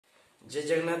Jai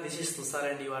Jagannath, this is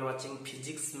Tushar and you are watching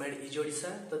Physics Made Easy Odisha.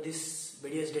 So this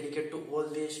video is dedicated to all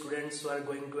the students who are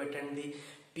going to attend the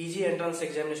PG entrance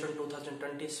examination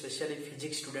 2020, especially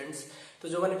physics students. तो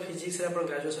जो मैंने physics रे अपन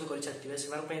graduation कर छातिबे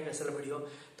सेमान पय special video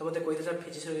तो मते कोइ था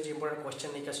फिजिक्स रे किछि इंपोर्टेंट क्वेश्चन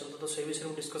नै आसु तो से विषय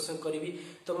में डिस्कशन करबी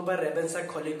तो मोबाइल रेवेन्सा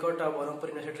खलिकोट और बरहमपुर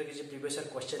यूनिवर्सिटी किछि प्रीवियस ईयर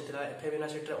क्वेश्चन थिला एफएम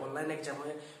यूनिवर्सिटी ऑनलाइन एग्जाम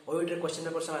है ओइट रे क्वेश्चन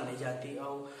पेपर से नै जाती आ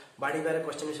बाडी बारे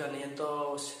क्वेश्चन से नै तो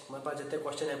मोर पास जते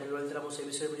क्वेश्चन अवेलेबल थिला मो से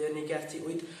विषय वीडियो नै के आछि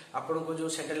विथ आपन को जो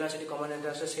सेंट्रल यूनिवर्सिटी कॉमन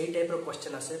एंट्रेंस सेही टाइप रो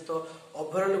क्वेश्चन आसे तो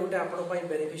ओवरऑल गोटे आपन पय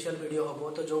बेनिफिशियल वीडियो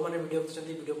हबो तो जो माने वीडियो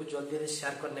देखछथि वीडियो को जल्दी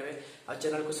शेयर करनेबे आ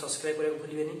चैनल को सब्सक्राइब करे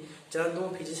भूलिबेनी चैनल तो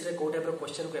फिजिक्स रे टाइप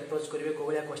क्वेश्चन को अप्रोच करेंगे कौ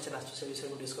भाया क्वेश्चन आस विषय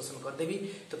में डिस्कशन करदेवी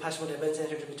तो फास्ट मुझे रेवेन्सा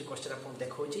यूनिवर्सिटी क्वेश्चन आपको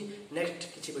देखी नेक्स्ट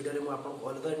किसी वीडियो में आपको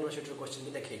अलग यूनिवर्सिटी क्वेश्चन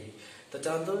भी देखी तो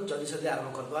चलते जल्दी जल्दी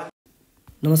आरंभ करदे।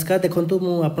 नमस्कार देखो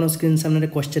मुझे स्क्रीन सामने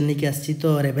क्वेश्चन नहीं आसी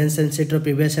तो Ravenshaw university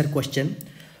previous year question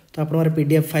तो आप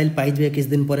पीडीएफ फाइल पाइबे किस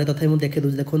दिन पर तथा मुझे देखे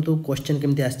दूसरी देखो क्वेश्चन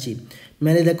केमती आसी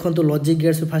मैंने देखो लॉजिक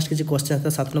गेट्स फास्ट किसी क्वेश्चन आता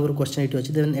 7 नंबर क्वेश्चन ये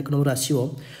अच्छी देन 1 नंबर आसो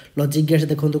लॉजिक गेट्स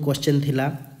देखो क्वेश्चन थिला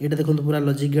ये देखो पूरा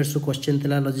लॉजिक गेट्स क्वेश्चन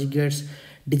थिला लॉजिक गेट्स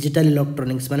डिजिटल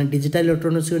इलेक्ट्रोनिक्स माने डिजिटल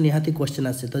इलेक्ट्रोनिक्स निहाती क्वेश्चन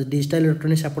आसे तो डिजिटल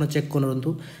इलेक्ट्रोनिक्स आप चेक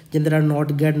करूँ जमी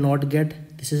not get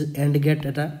this is and gate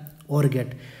एटा और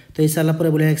गेट तो ये सारापर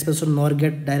बोलिया एक्सप्रेशन नॉर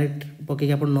गेट डायरेक्ट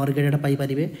पकईकि आप nor gate Piper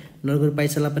nor gate पाई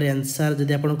सारापर आंसर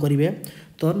जब आप करेंगे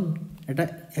तो यहाँ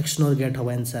एक्स नॉर गेट हम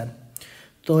आंसर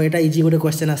तो यहाँ इजी गोटे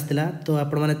क्वेश्चन आसाला तो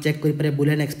आप चेक करेंगे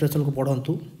बुलियन एक्सप्रेशन को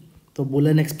पढ़ु तो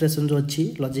बुलियन एक्सप्रेशन जो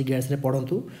अच्छी लॉजिक गेट्स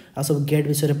पढ़ु आ सब गेट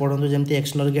विषय पढ़ु जमी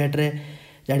एक्स नॉर गेट्रे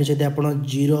जानते आप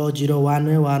 0 0 1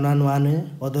 हुए 1 1 1 हुए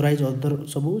अदरवाइज अदर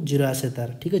सब 0 आसे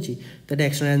तार ठीक अच्छे तो ये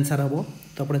एक्स आंसर हम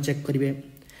तो आप चेक करेंगे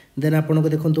देन आपको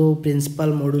देखो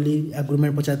principal मॉड्यूली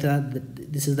argument Pachar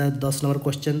this is the 10 number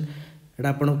question एटा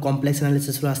आप कॉम्प्लेक्स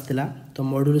एनालिसिस आसाला तो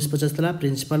मॉड्यूलस पचार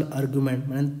प्रिंसिपल आर्गुमेंट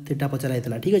मैंने थीटा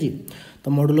पचार ठीक अच्छे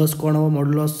तो मॉड्यूलस कौन हम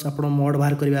मॉड्यूलस आप मोड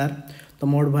बाहर करार तो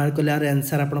मोड बाहर कले यार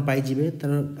आंसर आप पाइबे तो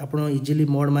आप इजिली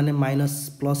मोड माने माइनस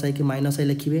प्लस आई कि माइनस आई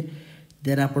लिखिए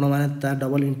देन आपण माने तार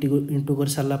डबल इंटू कर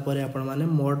सारा आपण माने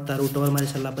मोड तार रूट ओवर मारी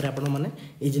सारा आपण माने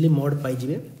इजिली मोड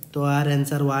पाइबे तो our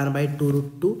answer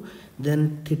 1/2√2 then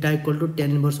theta equal to tan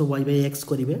inverse of y/x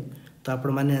करेंगे तो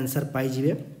आपण माने आंसर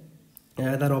पाइबे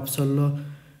तार ऑप्शन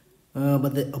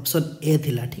बोधे ऑप्शन ए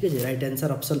थिला ठीक है राइट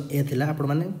आंसर ऑप्शन ए थिला आपण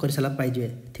माने कर सारा पाइबे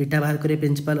थीटा बाहर करेंगे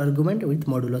प्रिंसिपल आर्गुमेंट विथ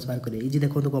मॉड्यूलस बाहर करेंगे इजी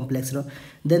देखो कॉम्प्लेक्स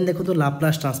देन देखो तो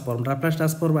लाप्लास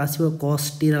ट्रांसफॉर्म आसो cos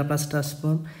t Laplace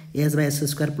transform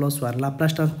s/s² + 1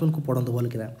 Laplace transform को पढ़ो भल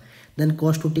किना देन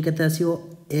cos 2t केते आसो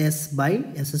s/s²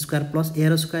 + a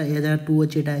स्क्वायर a जगह 2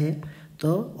 अच्छे एटा है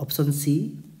तो ऑप्शन सी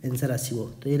आंसर आसो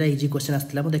तो यहाँ इजी क्वेश्चन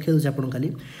आसाला मुझे देखिए आपको खाली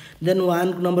then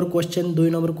 1 number question 2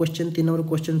 number question 3 number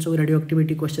question सब रेडियो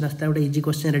एक्टिविटी क्वेश्चन आसाला गोटे इजी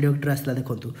क्वेश्चन रेडियो एक्टिव आसाला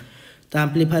देखो तो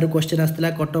आम्प्लीफायर question आसाला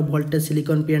cut off voltage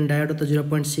silicon PN diode तो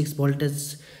 0.6 वोल्टेज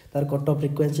तार कट ऑफ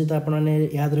फ्रिक्वेंसी तो आपने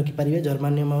याद रखिपारे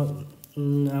जर्मानियम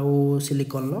आउ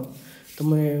सिलिकॉन तो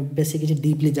मैं बेसी किसी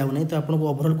डीपली जाऊँ ना तो आपको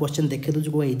ओवरऑल क्वेश्चन देखे दूँ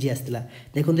जो इजी आसाला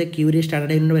देखो Curie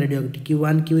standard unit radio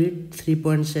Q1 Curie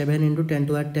 3.7 ×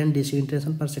 10⁻10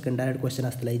 disintegration पर second direct question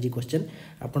आसाला easy question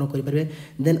आपन करेंगे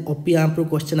देन ओपी आम्प रो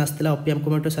question आसाला OP आम्प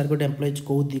comment circuit employees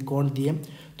को कौन दिए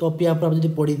तो ओपी आम्प आप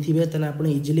जब पढ़ी थे तो आप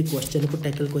इजिली क्वेश्चन को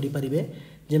टैकल करेंगे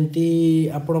जमती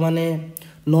आपण मैंने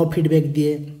नो फीडबैक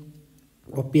दिए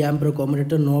ओपी आम्प रो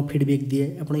कमेंटर नो फीडबैक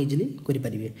दिए आप इजिली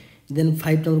करेंगे देन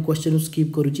 5 नंबर क्वेश्चन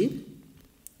स्किप करुच्ची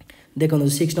देखो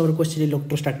 6 नंबर क्वेश्चन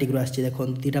इलेक्ट्रोस्टैटिक आसी देखो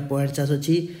 2टा पॉइंट्स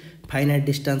अच्छी फाइनाइट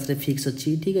डिस्टेंस रे फिक्स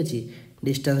अच्छी ठीक अच्छे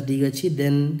डिस्टेंस डी अच्छी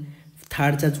देन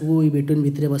थर्ड चार्ज को बिटवीन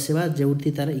भितर बसवा जो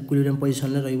तार इक्विलिब्रियम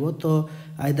पोजिशन रही तो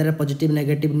either positive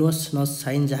negative no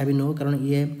sign जहाँ भी नो कारण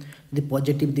ये यदि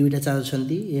पॉजिटिव 2टा चार्ज अच्छा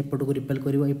एपट को रिपेल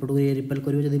कर एपट को रिपेल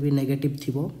कर जब भी नेगेटिव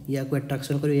थी या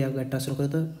एट्राक्शन कर एट्राक्शन कर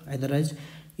तो आइदरवाइज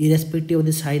irrespective of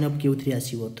the sign of Q3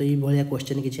 आसो तो ये भाया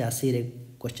क्वेश्चन किसी आसी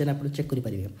क्वेश्चन आप चेक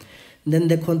करेंगे देन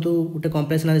देखो गोटे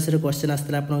कॉम्प्लेक्स एनालिसिस क्वेश्चन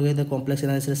आसाला आप कॉम्प्लेक्स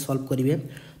एनालिसिस सॉल्व करेंगे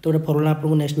तो गोटे फॉर्मूला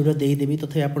आपको नेक्स्ट वीडियो देदेवी तो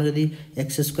आप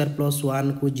x² +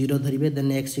 1 को 0 धरिए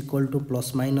then x equal to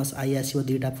 ± i आसो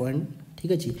 2टा पॉइंट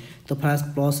ठीक अच्छे तो फास्ट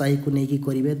प्लस आई को लेकिन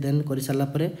करेंगे देन कर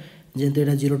सारापर जेहेतु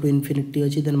यहाँ 0 to ∞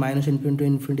 अच्छी देन -∞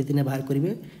 to ∞ तीन बाहर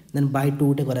करेंगे देन /2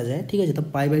 गोटे कराए ठीक है तो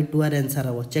π/2 आर आंसर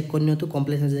हम चेक करनी तो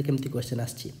कॉम्प्लेक्स एनालिसिस केमती क्वेश्चन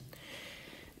आसी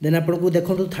देन आपको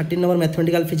देखो 13 नंबर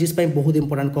मैथमेटिकल फिजिक्स बहुत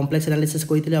इंपोर्टेंट कॉम्प्लेक्स एनालिसिस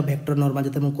कहते हैं वेक्टर नॉर्मल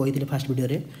जैसे मुझे कही फास्ट वीडियो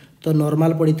रे तो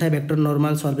नॉर्मल पड़ी था वेक्टर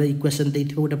नॉर्मल सॉल्व इक्वेशन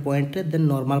देते गोटे पॉइंट रे देन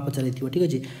नॉर्मल पचार ठीक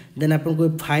अच्छे देन आपको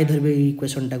फाइ धरवे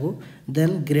इक्वेशन टाको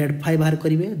देन ग्रेड फाइ बाहर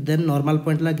करेंगे then normal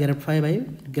point La grade phi bye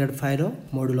grade phi row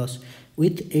modulus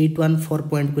with 814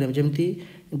 point को जमी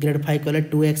ग्रेड फाइ कले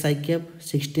 2x i cap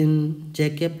 16j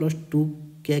cap +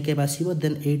 2k के cap आसीबो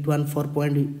then 814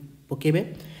 point पकेबे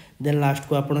then last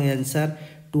को आपण answer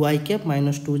 2i cap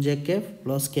minus 2j cap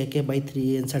plus के cap by 3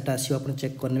 answer टा आसीबो आपण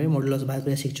check करनेबे modulus बाहर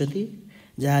कर शिक्षती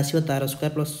जहाँ आसीबो तार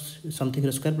square plus something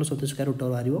square plus something square root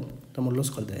बाहरिबो तो मॉडुलस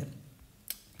कर देबे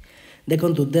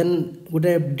देखंतु देन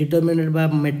गोटे डिटरमिनेंट बा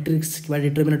मैट्रिक्स कि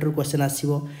डिटरमिनेटर क्वेश्चन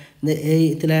आसीबो दे ए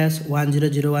इतला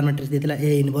 1001 मैट्रिक्स देतला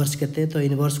ए इनवर्स केते तो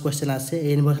इनवर्स क्वेश्चन आसे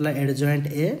A inverse La adjoint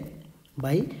A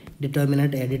bye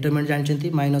determinant A determinant जानचंती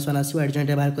 -1 आसीबो adjoint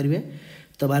A बाहर करिवे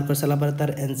तो बाहर कर साला पर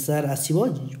तार आंसर आसीबो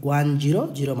 100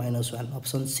 -1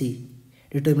 ऑप्शन सी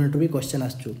डिटरमिनेटर भी क्वेश्चन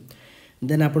आछू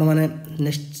देन आपण माने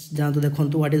नेक्स्ट जानतो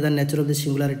देखंतु what is the nature of the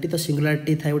singularity तो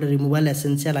सिंगुलरिटी थाय गोटे रिमूवल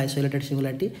एसेंशियल आइसोलेटेड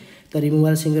सिंगुलरिटी तो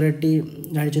रिमूवल सिंगुलरिटी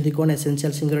जानिछथि कोन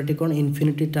एसेंशियल सिंगुलरिटी कोन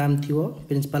इन्फिनिटी टर्म थिवो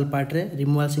प्रिंसिपल पार्ट रे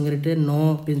removal singularity no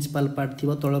principal part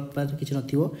थिवो तळ पार्ट किछ न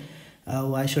थिवो आ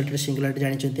आइसोलेटेड सिंगुलरिटी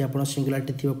जानिछथि आपण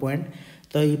सिंगुलरिटी थिवो पॉइंट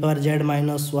तो e पावर z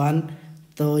 -1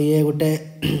 तो ये गोटे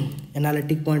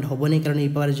एनालिटिक पॉइंट होबोनी कारण e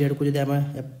पावर z को जदि हम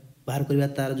बाहर करबा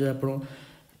तार जो आपण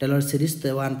टेलर सीरीज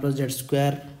तो 1 + z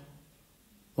square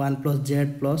 1 + z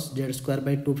 + z square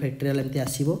by 2 factorial एमती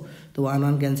आसीबो तो 1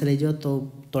 1 कैंसिल हो जिवो तो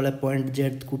तळे पॉइंट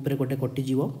z को ऊपर गोटे कटि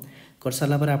जिवो कर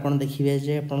साला पर आपण देखिबे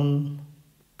जे आपण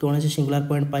कोनसे singular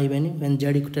point पाइबेनी when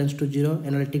z tends to 0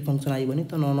 analytic function आइबोनी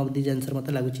तो नॉन ऑफ दिस आंसर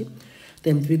मते लागुची तो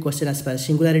एमती भी क्वेश्चन आसपा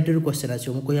सिंगुलरिटी रो क्वेश्चन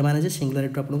आसीबो को या माने जे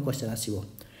सिंगुलरिटी आपण question आसीबो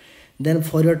then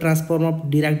फॉरियर transform of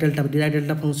Dirac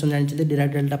delta function जानछि Dirac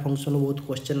delta function बहुत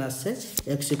क्वेश्चन आसे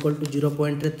x = 0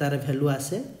 पॉइंट रे तार वैल्यू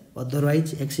आसे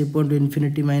अदरवाइज x =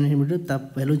 इन्फिनिटी माइनस ता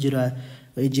वैल्यू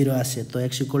 0 आसे तो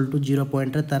x = 0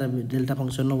 पॉइंट रे तार डेल्टा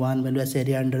फंक्शन नो 1 वैल्यू आसे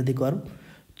एरिया अंडर द कर्व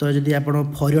तो जदि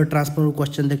आपण फॉरियर transform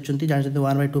question देखचंती जानछि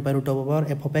 1/2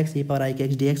 f of x e power i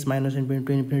x dx minus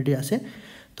infinity आसे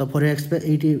तो फॉरियर एक्स पे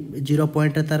 0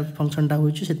 पॉइंट रे तार फंक्शन टा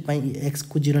होइछ सेत पई x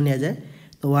को 0 निया जाए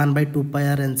तो 1/2 पाई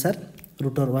आर आंसर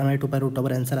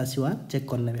 √1/2 आंसर आसीवा चेक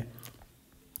करनेबे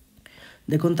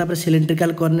देखुन तापर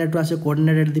सिलिंड्रिकल कोऑर्डिनेट आसे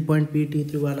coordinate at the point p t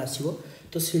 3 1 आसीबो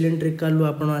तो सिलिंड्रिकल लो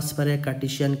आपण आसपारे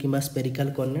Cartesian किबा spherical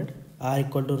coordinate r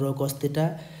 = rho cos theta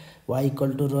y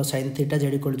 = rho sin theta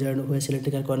z = z होय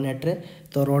सिलिंड्रिकल कोऑर्डिनेट रे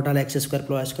तो rho टाल x square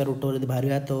plus y square √2 जदी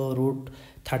भारिया तो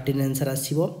 √13 आंसर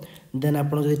आसीबो देन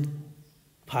आपण जदी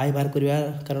फाइ बाहर करिया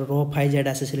कारण rho phi z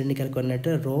आसे सिलिंड्रिकल कोऑर्डिनेट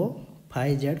रे rho phi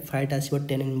z phi टा आसीबो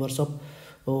tan इनवर्स ऑफ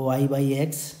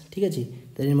y/x ठीक अछि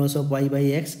tan इनवर्स ऑफ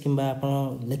y/x किबा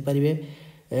आपण लिख परिबे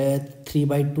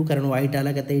 3/2 कारण y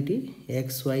टाला कते इटी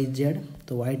x y z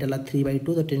तो y टाला 3/2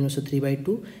 तो tan इनवर्स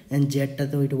 3/2 एंड z टा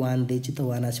तो इट 1 देछि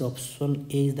तो 1 आसी option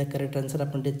A is the correct answer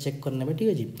आपण टे चेक करनेबे ठीक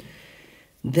अछि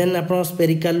देन आपण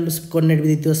स्फेरिकल कोऑर्डिनेट भी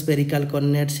दितियो स्फेरिकल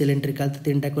कोऑर्डिनेट सिलिंड्रिकल तो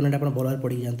तीनटा कोऑर्डिनेट आपण बराबर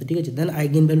पड़ी जानते ठीक अछि देन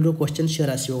आइगन वैल्यू रो क्वेश्चन शेयर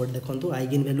आसीबो गोटे देखंतु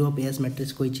eigen value of S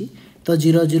matrix कोइछि तो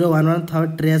 0 0 1 1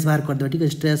 थर्ड ट्रेस बाहर कर दो ठीक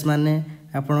अछि ट्रेस माने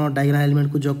आपण डायगोनल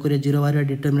एलिमेंट को जोग करिए 0 बाहर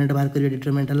डिटरमिनेंट बाहर करिए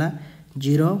डिटरमिनेंट हला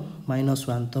 0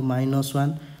 -1 तो -1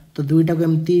 तो दुईटा को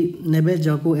एमती नेबे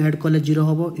जको ऐड करले 0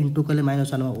 होबो इनटू करले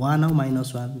 -1 1 और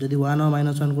 -1 जदी 1 और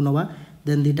 -1 को नबा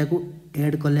देन दुईटा को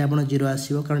ऐड करले आपण 0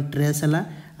 आसीबो कारण ट्रेस हला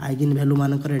आइगन वैल्यू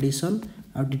मानकर एडिशन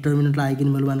और डिटरमिनेंट आइगन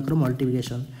वैल्यू मानकर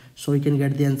multiplication so we can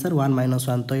get the answer 1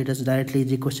 -1 तो it is directly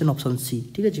easy question option C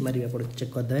ठीक अछि मारिबा पड़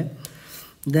चेक कर दे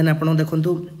देन आपण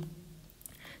देखंतु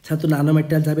छात्र नानो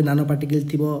मटेरियल जहाँ भी नानो पार्टिकल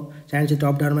थी चाहे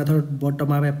top down method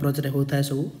bottom up approach रे होता है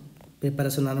सब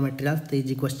प्रिपरेशन नानो मटेरियल तो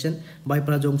easy question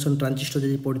bipolar junction transistor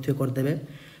जब पढ़े करदे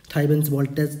थाइवेन्स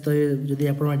वोल्टेज तो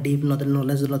जब आप डीप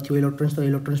नॉलेज लगे इलेक्ट्रोनिक्स तो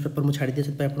इलेक्ट्रोनिक्स पेपर मुझे छाड़ी दिए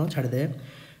से छाड़दे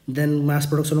देन मास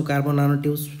प्रोडक्शन कार्बन नानो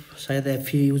ट्यूब्स शायद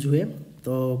एफ यूज हुए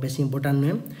तो बेसी इंपोर्टाट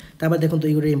नुहे तापर देखो तो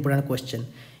ये गोटे important question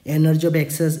energy of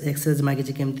access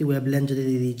मागिचे केमती वेवलेंथ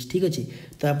जदि दी ठीक अच्छे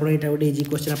तो आप गोटे इजी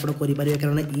क्वेश्चन आप करेंगे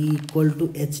कारण E =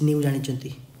 h न्यू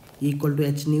जानते E =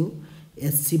 h new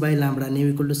hc/λ new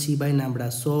 = c/λ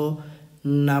सो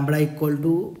λ =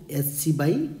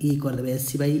 hc/e करदे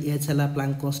hc/h है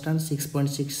प्लांक कांस्टेंट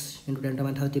 6.6 ×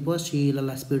 10⁻34 c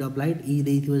है स्पीड ऑफ लाइट E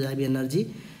देइथिबो जहाँ भी एनर्जी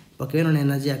पकेबे न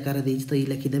एनर्जी आकार देइछि तो ई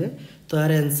लिखिदेबे तो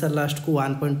यार आंसर लास्ट को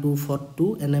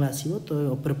 1.242 nm आसीबो तो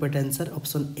अप्रोप्रिएट आंसर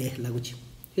ऑप्शन ए लागुछि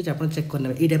ठीक है आप चेक करने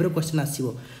ये टाइप क्वेश्चन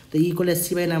आसो तो E =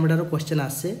 hc/λ रो क्वेश्चन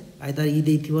आसे आइदर ई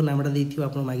देइथिबो λ देइथिबो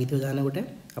आपण मागिथिबो जाने गोटे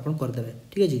आपण करदेबे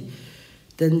ठीक अछि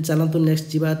देन चलंतु नेक्स्ट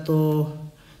जीवा तो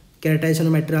कैरेक्टराइजेशन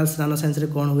मटेरियल्स नानो साइंस रे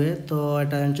कोन हुए तो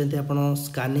एटा जानते आपण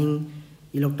स्कैनिंग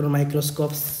इलेक्ट्रॉन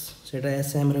माइक्रोस्कोप्स सेटा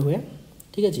एसएम रे हुए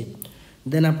ठीक अछि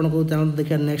देन आपण को चलंतु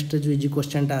देखिया नेक्स्ट जो इजी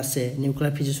क्वेश्चन टा आसे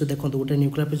न्यूक्लियर फिजिक्स देखंतु गोटे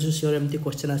न्यूक्लियर फिजिक्स सियर एमती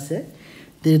क्वेश्चन आसे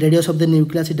the radius of the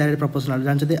nucleus is directly proportional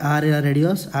जानते r is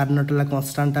radius r not la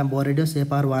constant time bore radius a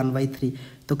power 1/3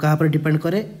 तो कहाँ पर डिपेंड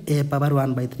करे a power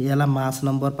 1/3 याला मास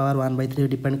नंबर power 1/3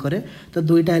 डिपेंड करे तो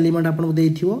दुईटा एलिमेंट आपको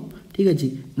देइथिवो ठीक अछि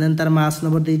देन तार मास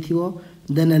नंबर देइथिवो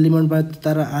देन एलिमेंट बा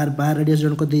तार r बार रेडियस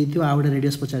जन को देइथिवो आ गोटे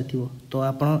रेडियस पचारथिवो तो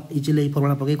आपण इजीली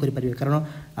फॉर्मूला पके करि परिबे कारण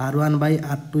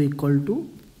r1/r2 equal to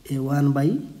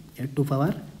a1/a2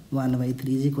 power 1/3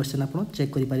 easy question आपण चेक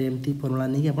करि परिबे एमती फॉर्मूला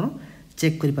नै कि आपण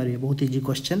चेक करि परिबे बहुत easy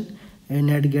question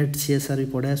net gate CSR भी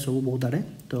पढ़ा सब बहुत आड़े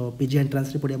तो पीजी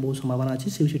एंट्रांस रे पढ़िया बहुत संभावना अच्छी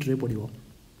सीट रे पढ़िबो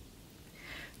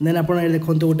देन आपण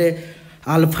देखो गोटे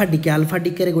आल्फा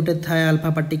डिके रे गोटे थाए आल्फा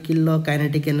पार्टिकल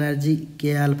काइनेटिक एनर्जी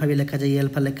के आल्फा भी लिखा जाए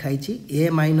आल्फा लिखाई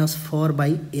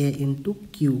a-4/a इंटू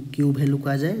क्यू वैल्यू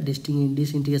कहा जाए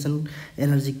डिसइंटीग्रेशन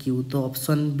एनर्जी क्यू तो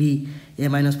ऑप्शन बी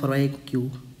a-4/q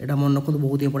एटा मन रखो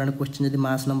बहुत इंपोर्टेंट क्वेश्चन जब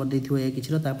मास नंबर देथियो ए किछि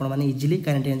तो आपण माने इजीली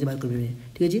काइनेटिक एनर्जी बाहर करबे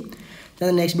ठीक अछि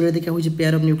तो नेक्स्ट वीडियो देखा होछि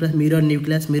pair of nucleus mirror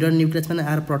nucleus माने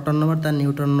आर प्रोटॉन नंबर ता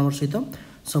न्यूट्रॉन नंबर सहित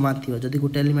समान थियो जदि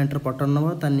गोटे एलिमेंट रो प्रोटॉन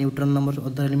नंबर ता न्यूट्रॉन नंबर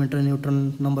अदर एलिमेंट रो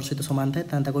न्यूट्रॉन नंबर सहित समान थाए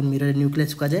ताको मिरर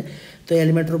न्यूक्लियस कहा जाए तो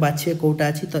एलिमेंट रो बाछिए कोटा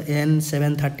अछि तो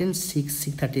n713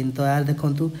 613 तो यार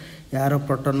देखंतु यार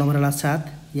प्रोटॉन नंबर हला 7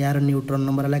 यार न्यूट्रॉन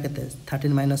नंबर हला केते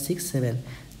 13 - 6 7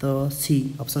 तो C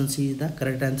option C is the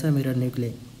correct answer mirror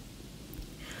nucleus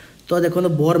तो देखो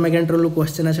बोर मैग्नेट्रॉन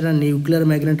क्वेश्चन आसे न्यूक्लियर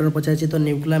मैग्नेट्रॉन पचार तो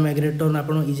न्यूक्लियर मैग्नेट्रॉन आप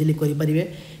इजिली करेंगे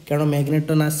कारण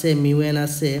मैग्नेट्रॉन आसे μn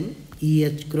आसे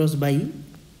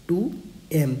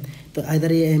EH×2m तो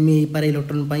आइदर एम हो पारे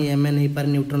इलेक्ट्रॉन mn हो पारे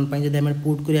न्यूट्रॉन जब आम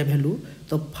पुट करिया वैल्यू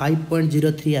तो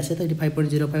 5.03 आसे तो 5.05 ×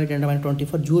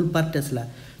 10⁻24 जूल पर टेस्ला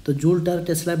तो जूल पर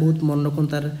टेस्ला बहुत मन रखुन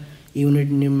तार यूनिट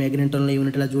मैग्नेट्रॉन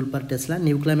यूनिट है जूल पर टेस्ला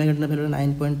न्यूक्लियर मैग्नेट्रॉन वैल्यू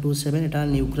 9.27 एटा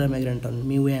nuclear magnetron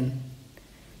μn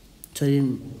sorry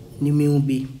mu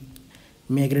B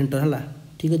magnetron है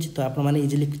ठीक अच्छे तो आपने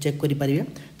इजिली चेक करेंगे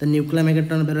तो nuclear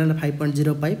magnetron value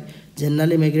 5.05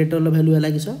 generally magnetron value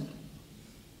है कि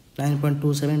 9.27 ×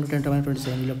 10⁻27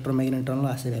 इलेक्ट्रो मैग्नेट्रॉन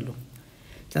आसे वैल्यू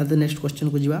चलते नेक्स्ट क्वेश्चन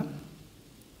को जीवा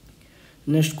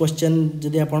नेक्स्ट क्वेश्चन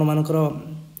जदि आपण मानकर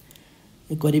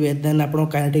करेंगे देन आप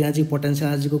काइनेटिक एनर्जी पोटेंशियल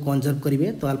एनर्जी को कंजर्व करेंगे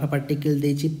तो अल्फा पार्टिकल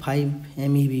देछि 5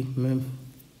 MeV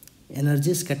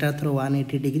energy scatter through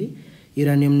 180 degree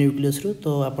uranium nucleus रू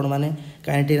तो आपण माने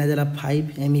kinetic energy 5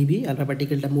 MeV alpha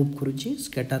particle move करुच्ची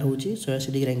scatter होची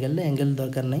 180 डिग्री एंगल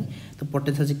दरकार नहीं तो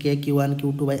पोटेंशियल k q1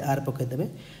 q2/r पकई देबे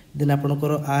देन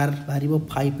आपनकर r बाहरिबो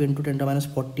 5 ×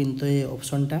 10⁻14 तो ये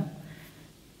ऑप्शन टा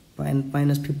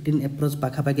 -15 अप्रोच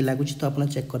पाखा पाखी लागुची तो आपण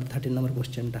चेक कर 13 नंबर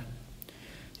क्वेश्चन टा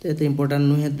तो एते इंपोर्टेंट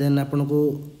नुहे then आपनको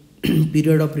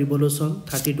period of revolution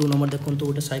 32 number देखो तो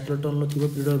गोटे साइक्लोट्रॉन लो थिबो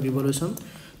पीरियड ऑफ रिवोल्यूशन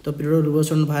तो पीरियड ऑफ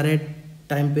रिवोल्यूशन बारे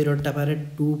टाइम पीरियड टा बारे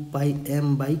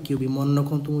 2πm/क्यूब मन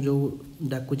रखु जो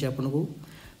डाकुचे आपको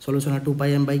सॉल्यूशन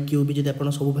 2πm/क्यूब जब आप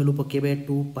सब वैल्यू पकेबे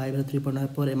 2π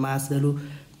 3.4 मास वैल्यू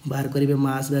बाहर करेंगे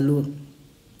मास वैल्यू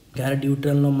यार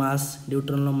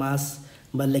न्यूट्रॉन मास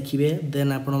बा लिखे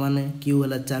देन आपण मैंने क्यू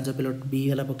है चार्ज ऑफ इलेक्ट्रॉन बी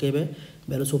है पकेबे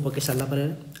वैल्यू सब पकई सारापर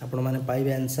आपण मैंने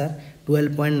पाइबे answer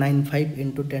 12.95 ×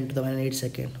 10⁻8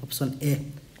 second option A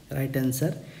right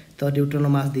answer तो न्यूट्रॉन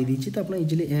मास दे दीजिए तो आप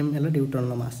इजिली एम है न्यूट्रॉन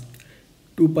मास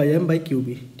 2πm/क्यूब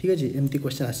ठीक अच्छे एमती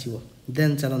क्वेश्चन आसो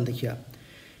देन चलन देखिए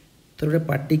तो गोटे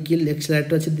पार्टिकल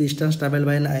एक्सेलरेटर अच्छे distance travel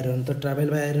bye an iron तो ट्रावेल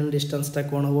बाय आयरन डिस्टेंसटा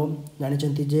कौन हम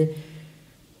जानते जे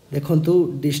देखु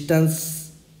डिस्टेंस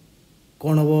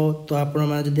कौन हम तो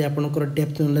आपड़ी आपंकर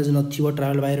depth knowledge नथिबो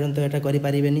travel bye iron तो यहाँ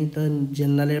करें तो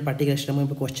जनरल पार्टिकल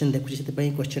एक्सेलरेटर क्वेश्चन देखुची से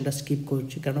क्वेश्चन स्किप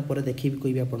करुच्ची कारण पर देखी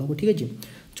कहबी आपको ठीक अच्छे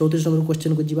 34 नंबर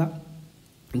क्वेश्चन को जीवा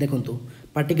देखो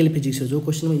पार्टिकल फिजिक्स जो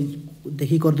क्वेश्चन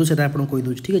देखी करदू से आपको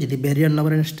कहीदे ठीक अच्छे barrier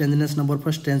number and स्ट्रेंथनेस number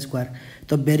for strength square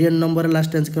तो बेरियर नंबर है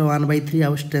स्ट्रेंथ स्क्वायर 1/3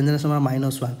 आउ स्ट्रेंथनेस नंबर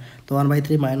 -1 तो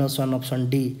 1/3 -1 ऑप्शन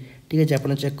डी ठीक अच्छे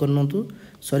आप चेक करूँ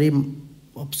sorry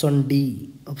option D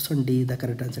the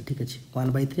correct answer ठीक अच्छे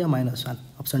 1/3 -1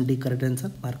 option D correct answer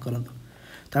mark करूँ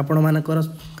तो आपण मानकर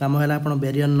काम है आप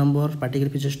barrier number particle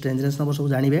physics स्ट्रेंथनेस number सब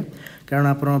जानवे कारण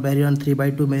आप बेरियर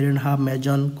 3/2 मेरियन हाफ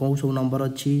मेजन कौन सब नंबर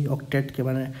अच्छी ऑक्टेट के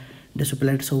माने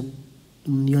डेसिप्लेट सब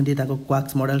नियंती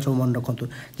क्वाक्स मॉडल सब मन रखु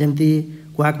जमती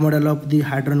quack model of the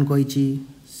hydrogen कही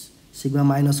सिग्मा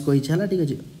माइनस कही है ठीक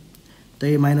अच्छे तो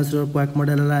ये माइनस क्वाक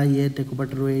मॉडल है ये टेकोपट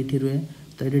रुए ये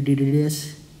तो ये DDS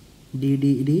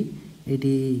DDD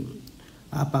ये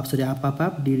आप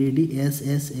आप DDD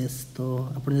SSS तो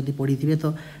आपड़ जब पढ़ी थे तो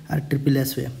RSS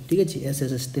हुए ठीक अच्छे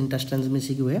SSS 3टा स्ट्रेंथ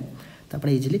मिसिक हुए तो आप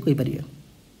इजिली कहींपारे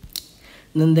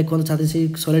देन देखो छात्र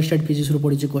सॉलिड स्टेट फिजिक्स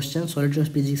पढ़ी क्वेश्चन सॉलिड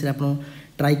स्टेट फिजिक्स आप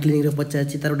ट्राइक्लिनिक पचार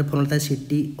तार गोटे फॉर्मूला था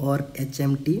CT और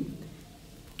HMT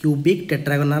cubic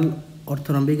tetragonal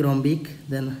orthorhombic rhombic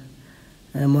then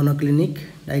monoclinic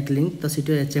डाइक्लिनिक तो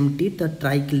सीटी HMT तो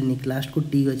ट्राइक्लिनिक लास्ट को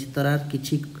टी अच्छी तर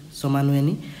किसी सामान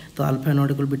हुए तो alpha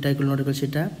not equal beta equal not equal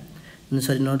सीटा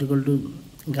sorry not equal to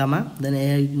gamma then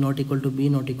A not equal to be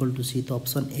not equal to सी तो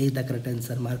option A the correct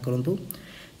answer mark करूँ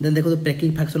देन देखो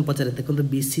पैकिंग फ्रैक्शन पचारे देखो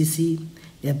BCC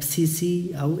FCC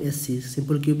आउ SC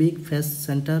simple cubic face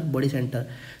centre body centre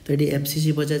तो ये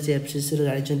FCC पचार FCC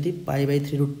जानते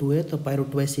π/3√2 तो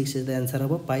π√2/6 is the answer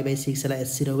हम π/6 है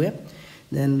SC रे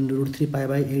देन √3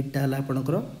 π/8 है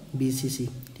आपंकर BCC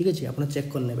ठीक अच्छे आप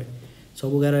चेक करने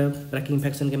सब गार पैकिंग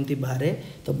फ्रैक्शन केमती बाहर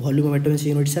तो volume of atoms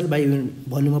unit cell by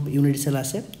volume of unit cell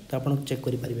आसे तो आप चेक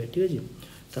करेंगे ठीक अच्छे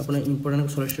तो आप इंपोर्टेंट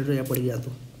सॉलिड स्टेट या पढ़ी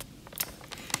जातु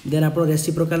देन आप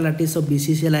रेसिप्रोकाल लैटिस ऑफ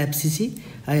BCC है FCC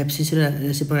आ FCC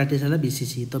रेसिप्रोकाल लैटिस है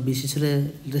BCC तो BCC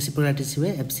रेसिप्रोकाल लैटिस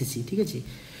हुए FCC ठीक अच्छे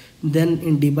then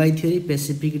in Debye theory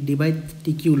Pacific Debye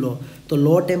TQ लो तो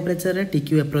लो टेम्परेचर रे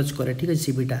TQ अप्रोच करे ठीक है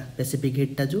सीबीटा पेसिफिक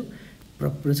हीटा जो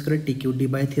अप्रोच करे TQ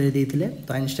डिबाई थ्योरी देते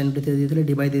तो आइंस्टाइन थ्योरी देते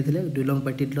डिबाई देते डुलॉन्ग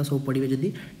पैटिट लो सब पढ़े जब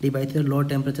Debye theory low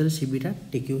temperature सीबीटा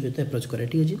TQ सहित अप्रोच करे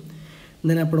ठीक अच्छे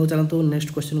देन आप चलते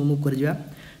नेक्स्ट क्वेश्चन मूव कर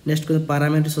next question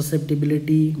paramagnetic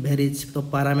susceptibility varies तो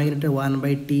पैरामैग्नेट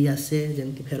 1/T आसे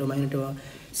जमती ferromagnet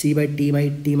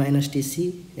C/T minus TC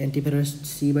एंटीफेरो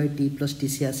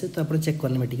C/T+TC आसे तो आप चेक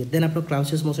करने ठीक है देन आप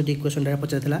क्लाउसियस मोसेट इक्वेशन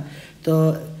पचार तो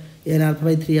n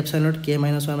α/3 एप्सिलॉन K -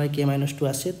 1/K - 2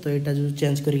 आसे तो यहाँ जो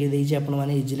चेंज करके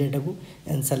आपने इजिली यहाँ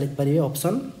आंसर लिख पारे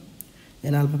option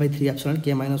n α/3 epsilon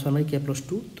K - 1/K +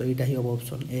 2 तो यहाँ ही हम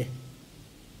option A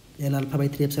n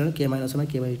α/3 epsilon K -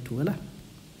 1/K/2 है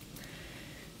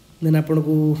देन आपन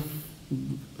को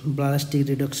ब्लास्टिक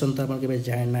रिडक्शन तो आप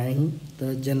जाना ही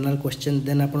तो जनरल क्वेश्चन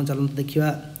देन आप चलते देखा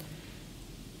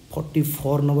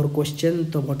 44 नंबर क्वेश्चन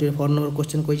तो 44 नंबर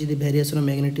क्वेश्चन कही variation of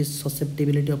magnetic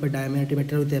susceptibility of A diamagnetic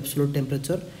material with absolute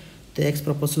temperature तो x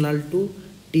प्रोपोर्शनल टू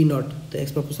T0 तो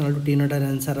x proportional to T0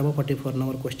 answer हम 44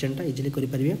 नंबर क्वेश्चन इजिली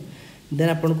करेंगे देन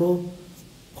आपन को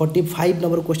 45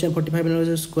 number question 45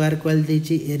 number square coil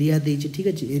देछि area देछि ठीक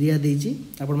अच्छे एरिया देछि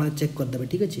आपण माने चेक करदे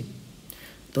ठीक अच्छे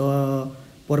तो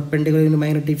परपेंडिकुलर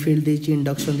मैग्नेटिक फील्ड देछि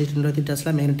इंडक्शन देछि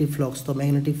आसला मैग्नेटिक फ्लक्स तो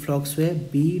मैग्नेटिक फ्लक्स हुए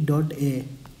B.A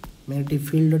magnetic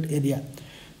field dot area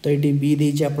तो ये बी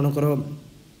देछि आपनकर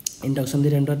इंडक्शन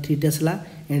 3 आसला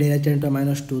एंड एरिया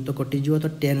 10⁻² तो कटिଯିव तो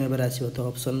 10 वेबर आसीबो तो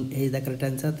option A the correct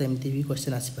answer तो एमती भी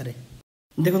क्वेश्चन आसी पारे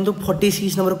देखो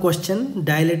 46 number question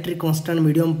dielectric constant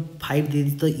medium 5 दे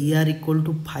दी तो ER =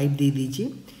 5 दे दीजिए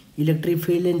इलेक्ट्रिक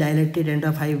फील्ड इन डाइलेक्ट्रिक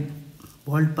 10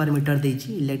 V/m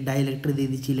देछि डाइलेक्ट्रिक दे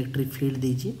दीजिए इलेक्ट्रिक फील्ड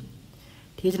देछि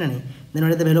ठीक है ना नहीं then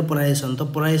what is the value of polarisation तो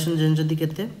पोलराइजेशन जानते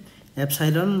केते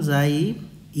एप्सिलॉन जाई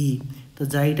E तो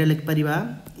जाईटा लिख पारिबा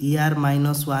ER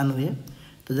 -1 हुए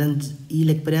तो देन E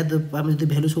लिख पारिबा तो हम जब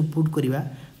वैल्यू सब पुट करिबा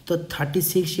तो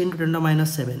 36 ×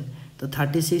 10⁻7 तो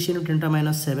 36 ×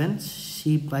 10⁻7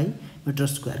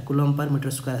 C/m²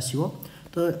 कूलम/m² आसीबो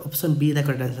तो option be the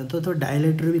correct answer तो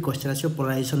डाइलेक्ट्रिक भी क्वेश्चन आसीबो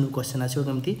पोलराइजेशन भी क्वेश्चन आसीबो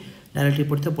केमती डाइलेक्ट्रिक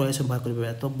पढ़ते पोलराइजेशन बाहर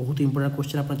करबे तो बहुत इंपोर्टेंट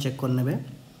क्वेश्चन अपन चेक करनेबे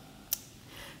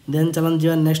देन चलन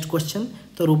जी नेक्स्ट क्वेश्चन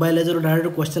तो रुबाई लेजर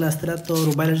डायरेक्ट क्वेश्चन आसला तो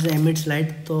रुबाई लेजर एमिट्स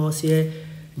लाइट तो सी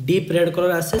डीप रेड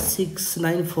कलर आसे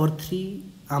 6943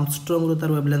 आर्मस्ट्रांग रो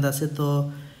तार वेवलेंथ आसे तो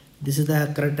this is the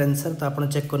correct answer तो आपण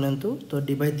चेक करनंतु तो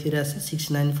D/3 आसे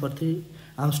 6943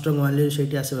 आर्मस्ट्रांग वाले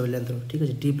सेठी आसे वेवलेंथ ठीक है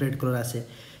डीप रेड कलर आसे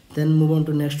then move on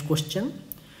to next question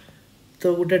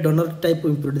तो गोटे डोनर टाइप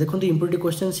इम्प्यूरिटी देखो इम्प्यूरिटी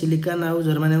क्वेश्चन सिलिकन आउ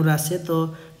जर्मानियम आसे तो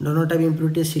donor type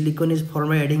impurity silicon is form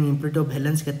by adding impurity of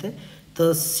valence केते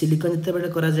तो सिलिकन जिते बेले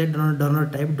करा जाए डोनर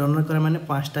टाइप डोनर करा माने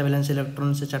 5टा वैलेंस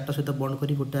इलेक्ट्रॉन से 4टा सहित बॉन्ड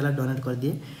करी गोटे वाला डोनेट कर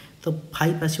दिए तो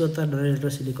 5 आसीबो तो डोनेट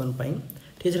सिलिकन पाई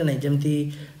ठीक है ना जमती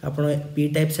आपण पी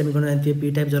टाइप सेमीकंडक्टर जानते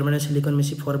पी टाइप जर्मानियम सिलिकन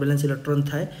मिसी 4 वैलेंस इलेक्ट्रॉन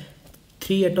थाए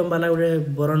 3 एटम वाला गोटे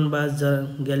बोरॉन बा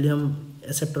गैलियम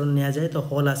एक्सेप्टर निया जाए तो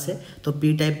होल आसे तो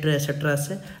पी टाइप एक्सेप्टर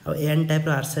आसे और एन टाइप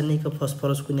आर्सेनिक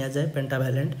फॉस्फोरस को निया जाए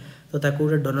पेंटावैलेंट तो ताको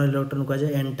गोटे डोनर इलेक्ट्रॉन कह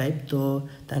जाए एन टाइप तो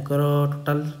ताकर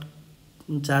टोटल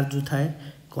चार्ज जो थाए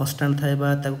कांस्टेंट थाए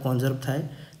बा ताको कंजर्व थाए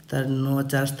तार नो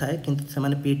चार्ज थाए किंतु से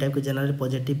माने पी टाइप को जनरली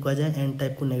पॉजिटिव कह जाए एन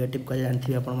टाइप को नेगेटिव कह जाए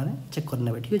जानथि आपण माने चेक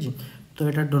करने ठीक है तो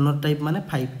एटा डोनर टाइप माने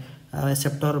 5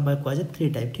 एक्सेप्टर बा कह जाए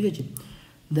 3 टाइप ठीक है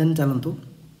देन चलंतु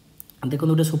देखो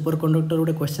गोटे सुपर कंडक्टर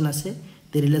गोटे क्वेश्चन आसे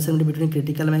the relation between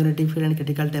critical magnetic field and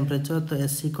critical temperature तो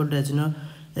S =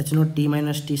 H0T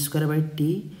 - T square by T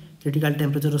critical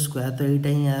temperature square तो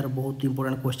यहाँ ही यार बहुत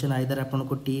इंपोर्टेंट क्वेश्चन आइदर आपन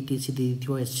को TC दे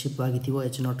दिथिबो H पागी थिबो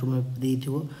H0 में दे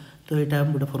दिथिबो तो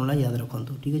यहाँ गोटे फॉर्मूला याद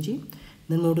रखंतु ठीक अछि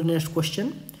then move to next question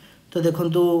तो देखो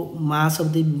मास ऑफ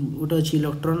द गोटे अच्छी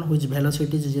electron which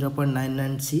velocity is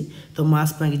 0.99 c तो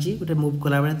मास मांगी गोटे मूव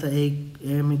कला बेले तो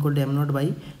m equal to m0 by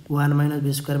 1 minus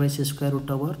v square by c square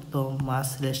root over तो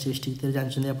मास रेस्टिस्टिक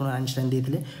जानते आप आइंस्टाइन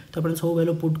देते तो आप सब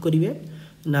वैल्यू पुट करेंगे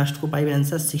लास्ट को पाइबे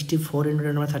आंसर 64 ×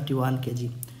 10⁻31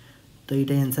 kg तो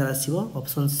ये आंसर आसो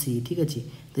ऑप्शन सी ठीक अच्छे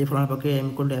तो ये फॉर्मूला पके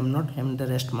m equal to m0 m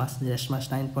rest mass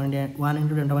 9.1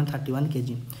 × 10⁻31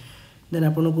 kg then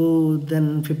आपन को देन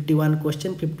 51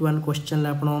 क्वेश्चन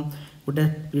आप गोटे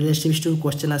रिलेटिविस्टिक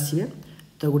क्वेश्चन आसवे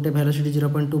तो गोटे वेलोसिटी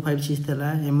 0.25 c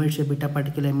था एमिट से बीटा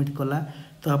पार्टिकल एमिट कला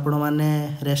तो आपण मैंने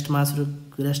रेस्ट मास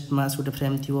गोटे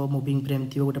फ्रेम थी मूविंग फ्रेम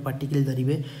थी गोटे पार्टिकल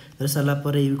धरवे धर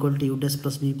सारापर you equal to u'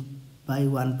 plus b by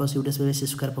 1 plus u' by c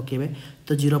square पकेबे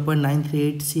तो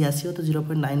 0.938 c आसो तो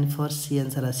 0.94 c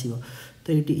आंसर आसो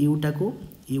तो ये यूटा को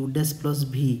u' plus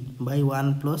v by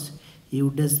 1 plus u'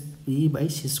 b by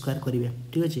c square करेंगे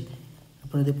ठीक अच्छे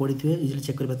आपड़ी पढ़ी थे इजिली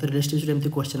चेक करेंगे तो रेस्टिविटी एमती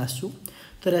क्वेश्चन आसू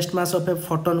तो rest mass of a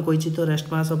photon कही तो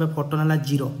rest mass of a photon है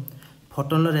 0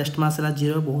 फोटोन रेस्ट मास है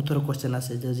 0 बहुत थोड़ा क्वेश्चन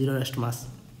आसे 0 रेस्ट मास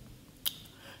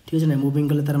ठीक है ना मूविंग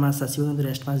कले तार मास आसो कि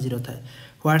रेस्ट मास 0 थाए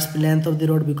what's length of the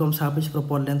road becomes half is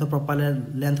proper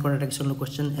length contradiction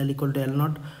question l equal to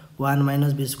l0 1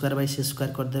 minus v square by c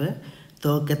square करदे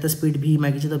तो केते स्पीड v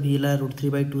मागिছে तो v ला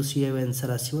 √3/2c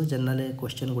आंसर आसो जनरल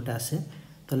क्वेश्चन गोटे आसे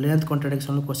तो length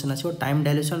contradiction question आसो time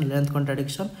dilation length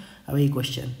contradiction अब ये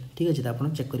क्वेश्चन ठीक अच्छे आप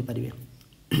चेक करेंगे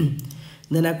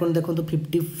देन आप देखो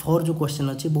 54 जो क्वेश्चन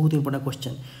अच्छी बहुत इंपोर्टेंट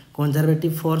क्वेश्चन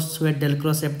कंजर्वेटिव फोर्स वे डेल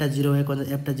क्रॉस एफटा 0 है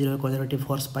एफटा 0 है कंजर्वेटिव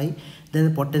फोर्स पाई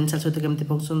देन पोटेंशियल सहित केमती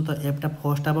फंक्शन तो एफटा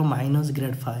फर्स्ट हम minus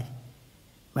grade phi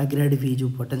bye grade v जो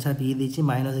पोटेंशियल v देछि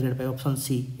minus grade phi option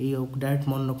C ये डायरेक्ट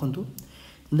मन रखु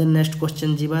देन नेक्स्ट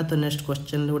क्वेश्चन जीवा तो नेक्स्ट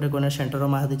क्वेश्चन गोटे गण सेंटर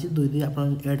मास देछि दुई आप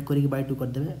एड करके bye 2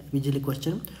 करदेवे easily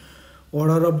question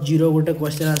order of 0 गोटे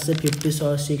क्वेश्चन आसे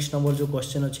 56 नंबर जो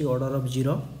क्वेश्चन अच्छी ऑर्डर ऑफ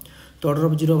 0 तो ऑर्डर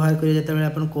ऑफ 0 बाहर करिए जते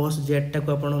अपन cos z टा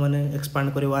को अपन माने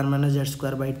एक्सपांड करे 1 minus z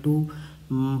square by 2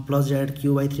 plus z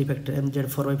Q by 3 factor m z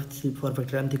 4 bye 4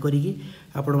 factor एमती करिकी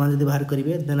आपण माने जदी बाहर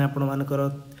करिवे देन आपण मानकर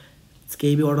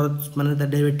के भी ऑर्डर माने ता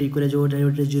डेरिवेटिव करे जो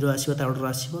डेरिवेटिव 0 आसीबो ता ऑर्डर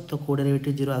आसीबो तो को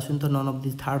डेरिवेटिव 0 आसुन तो none of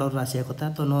the third order आसिया कथा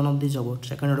तो नन ऑफ द जब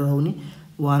सेकंड ऑर्डर होनी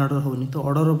वन ऑर्डर होनी तो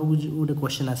ऑर्डर ऑफ गोटे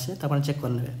क्वेश्चन आसे तो आपण चेक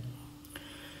करनेबे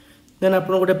देन आप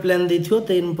गोटे प्लान देथियो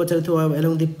तो इन पचारिथियो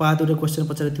एलोंग द पाथ गोटे क्वेश्चन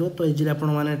पचारिथियो तो इजिली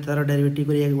आपण माने तार डेरिवेटिव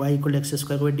करी y इक्वल x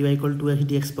स्क्वायर को dy equal to x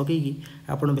dx पकेगी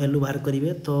आपण वैल्यू बाहर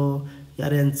करिवे तो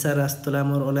यार आंसर आस्तला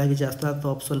मोर अलग किछ आस्तला तो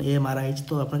ऑप्शन ए मारा हिच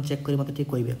तो आपण चेक करी मते ठीक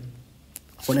कहबे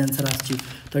कोन आंसर आछि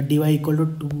तो dy इक्वल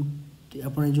टू 2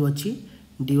 आपण जो अछि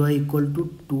dy equal to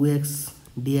 2x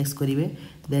dx करिवे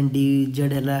देन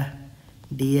dz हला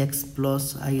dx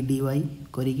प्लस i dy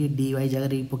करिके dy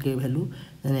जगह पके वैल्यू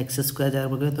देन x स्क्वायर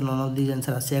जगह पके तो नन ऑफ दी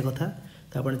आंसर आसिया कथा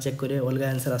तो आपण चेक करिवे अलग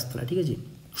आंसर आस्तला ठीक अछि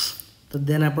तो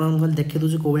देन आपण देखि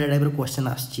दउ को बडा टाइप रो क्वेश्चन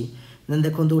आछि देन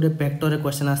देखो गोटे factor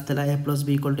question आस्तला a plus b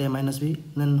equal to a minus b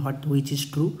then what which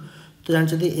is true तो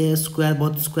जानछथि a स्क्वायर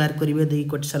बहुत स्क्वायर करिवे देई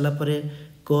कट साला परे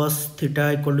cos theta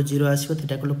equal to 0 आसीबो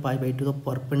theta equal to pi by 2 तो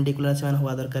परपेंडिकुलर से मान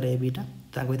होवा दरकार ए बीटा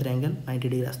ताक भीतर एंगल 90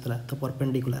 डिग्री आस्तला तो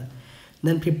परपेंडिकुलर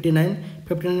देन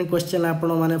 59 क्वेश्चन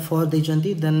आपण माने 4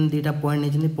 देचंती देन दीटा पॉइंट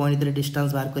नेचंती पॉइंट इधर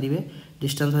डिस्टेंस बाहर करिवे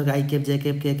डिस्टेंस बाहर i cap j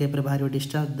cap k cap रे बाहर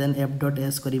distance then f dot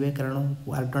s करिवे कारण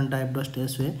वार्टन टा f डॉट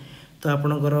s हुए तो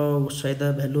आपणकर सहित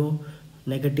वैल्यू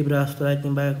नेगेटिव रे आस्तला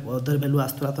किबा अदर वैल्यू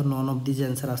आस्तला तो नन ऑफ दिस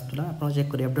आंसर आस्तला आपण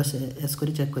चेक करिवे f डॉट s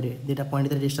करी चेक करिवे दीटा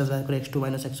पॉइंट इधर डिस्टेंस बाहर करे x2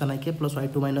 - x1 i cap plus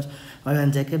y2 -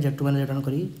 y1 j cap z2 - z1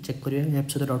 करी चेक करिवे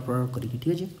f से डॉट प्रोडक्ट करी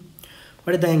ठीक अछि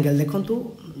व्हाट इज द एंगल देखंतु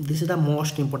this is the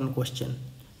most important question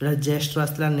जेस्ट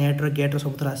आसला नेट गेट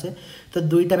सब थोड़ा आसे तो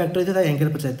दुईटा फैक्टर थी एंगल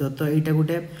पचार तो यहाँ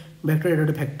गोटे वेक्टर एटा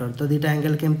गोटे फैक्टर तो दुईटा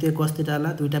एंगल केमती cos थीटा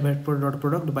है दुईटा वेक्टर डॉट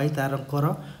प्रोडक्ट बाई तार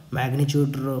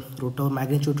मैग्नीट्यूड रूट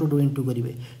मैग्नीट्यूड रू इंटू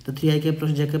करेंगे तो 3i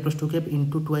plus j plus 2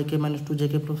 into 2i minus 2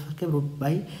 j plus root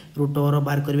by root over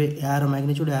बाहर करेंगे यार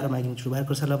मैग्नीट्यूड बाहर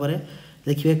कर सारा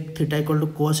देखिए theta equal to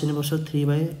cos inverse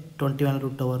 3/21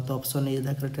 root over तो ऑप्शन ए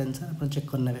करेक्ट आंसर आप चेक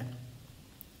करने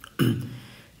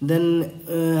देन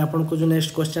आपन को जो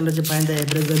नेक्स्ट क्वेश्चन अच्छे find the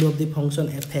average value of the function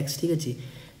fx ठीक अछि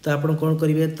तो आपन कोन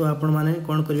करिवे तो आपन माने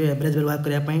कोन करिवे एवरेज वैल्यू बाहर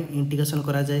करिया पई इंटीग्रेशन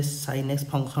करा जाय sin x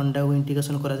फंक्शन टा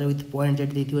इंटीग्रेशन करा जाय with point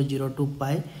jet देथियो 0 to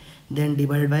pi then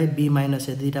divided by b minus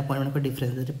A दीटा point का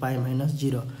डिफरेंस है पाई माइनस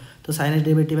 0 तो sin x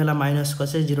डेरिवेटिव वाला माइनस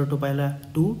कसे 0 to pi La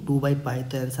 2 by pi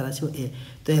तो आंसर आसीओ a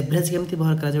तो एवरेज केमती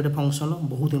बाहर करा जाय फंक्शन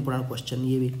बहुत इंपोर्टेंट क्वेश्चन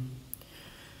ये भी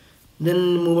then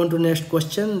move on to next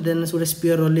question then गोटे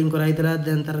स्पीयर रोलिंग कराइला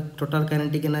देन तार टोटल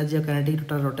काइनेटिक एनर्जी और kinetic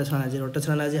total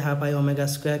rotation energy half I omega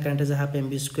square kinetic half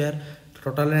mv square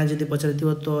total energy यदि पचारि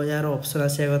तो यार ऑप्शन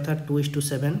आसिया कथा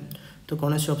 2:7 तो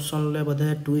कौन से ऑप्शन ले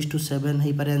बोधे 2:7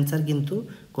 हो पारे आंसर किंतु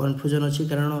कन्फ्यूजन अच्छी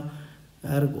कारण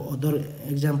यार अदर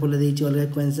एग्जांपल देछि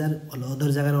अलग आंसर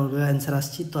अदर जगह अलग आंसर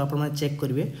आछि तो आपण माने चेक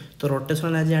करिवे तो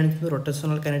रोटेशनल आज जानि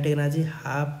रोटेशनल काइनेटिक आज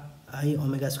हाफ आई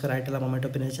ओमेगा स्क्वायर आई हला moment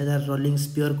of inertia jar rolling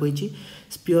sphere कहिछि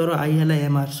sphere आई हला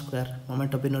mr square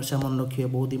moment of inertia मन रखिए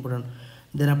बहुत इंपोर्टेंट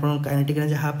देन आपण काइनेटिक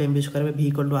आज half mv square v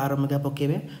equal to r omega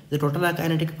पकेबे J total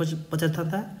kinetic पचार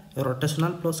था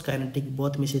rotational plus kinetic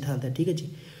both मिसी था ठीक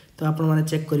अछि तो आपण माने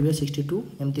चेक करिवे 62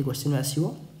 एमती क्वेश्चन आसीबो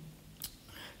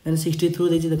देन 63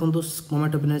 देछि देखंतु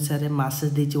मोमेंट ऑफ इनर्शिया रे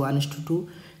मासेस देछि 1:2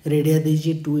 रेडियस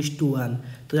देछि 2:1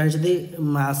 तो जानि जदि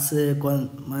मास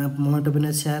मोमेंट ऑफ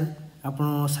इनर्शिया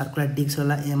आपण सर्कुलर डिस्क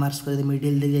वाला mr स्क्वायर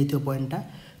मिडिल दे जाइतो पॉइंटटा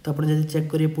तो आपण जदि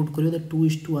चेक करिए पुट करियो तो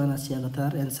 2:1 आसिया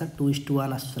कथा आंसर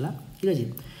 2:1 आसला ठीक अछि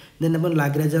देन अपन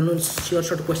लाग्रेंजियन श्योर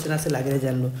शॉर्ट क्वेश्चन आसे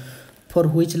लाग्रेंजियन for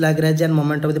which लाग्रेंजियन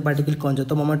moment of the particle conserve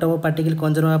तो मोमेंट ऑफ पार्टिकल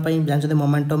कंजर्व होगा पई जानते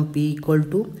momentum p equal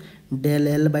to del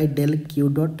l by del q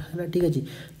dot है ठीक अछि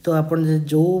तो अपन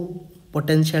जो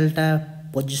पोटेंशियलटा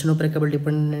पोजीशन ऊपर केवल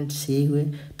डिपेंडेंट से हुए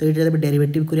तो ये जब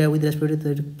डेरिवेटिव करिया विथ रेस्पेक्ट तो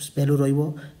वैल्यू रहइबो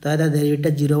तो एटा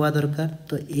डेरिवेटिव 0 होवा दरकार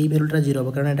तो एई वैल्यूटा 0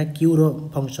 हो कारण एटा q रो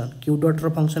function q dot row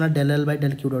function है del l by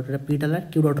del q dot Etah p टा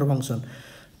q डॉट रो फंक्शन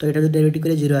तो एटा जो डेरिवेटिव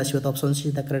करिया 0 आसीबो तो option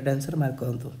see the correct answer mark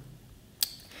करंतु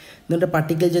देन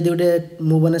पार्टिकल जदि गोटे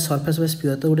मूव बने सरफेस ऑफ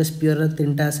स्फीयर तो गोटे स्फीयर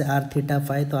तीनटा से r थीटा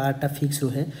फाई तो r टा फिक्स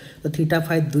रुहे तो थीटा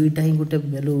फाई दुईटा ही गोटे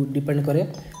वैल्यू डिपेंड करे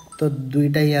तो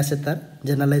दुईटा ही आसे तार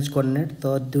जनरलाइज कोऑर्डिनेट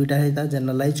तो दुईटा ही तार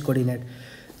जनरलाइज कोऑर्डिनेट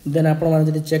देन आपण माने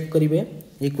जदि चेक करिवे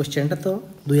ए क्वेश्चनटा तो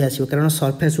दुई आसीबो कारण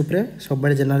सरफेस ऊपर सब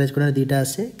बेले जनरलाइज कोऑर्डिनेट दुईटा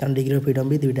आसे कारण डिग्री ऑफ फ्रीडम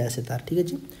भी दुईटा आसे तार ठीक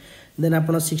अछि देन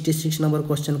आपण 66 नंबर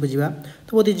क्वेश्चन को जीवा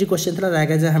तो बहुत इजी क्वेश्चन था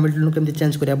लाग्रेंज हैमिल्टन को केमती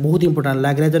चेंज करिया बहुत इंपोर्टेंट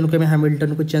लाग्रेंज को केमे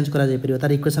हैमिल्टन को चेंज करा जाय परियो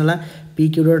तार इक्वेशन ला p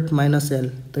q dot minus l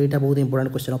तो एटा बहुत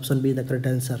important question option be the correct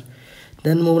answer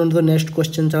then move on to the next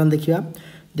question चलन देखिया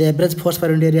the average force per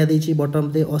unit area देछि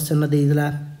bottom they ocean देइला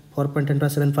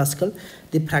 4.10 pascal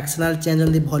the fractional change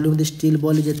on the volume the steel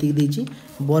ball जेति देछि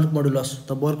work modulus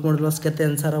तो work modulus केते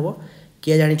answer हबो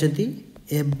के जानि छथि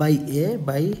f by a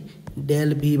by del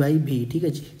v by v ठीक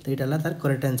अछि तो एटा ला तार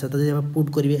करेक्ट आंसर तो जब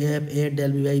पुट करिवे f a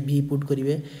del v by v put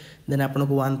करिवे देन आपन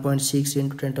को 1.6 ×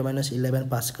 10⁻11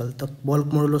 पास्कल तो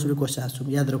बल्क मॉडुलस भी क्वेश्चन आसु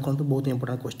याद रखंतु बहुत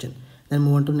important question then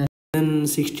move on to then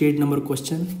 68 number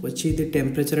question which is the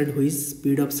temperature at which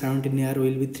speed of sound in air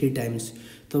will be 3 times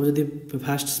तो जदि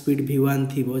फास्ट स्पीड v1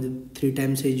 थिबो 3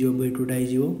 टाइम्स हे जो v2 टा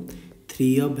हिजिवो 3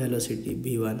 of velocity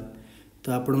v1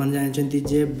 तो आपण माने जानछंती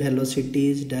जे velocity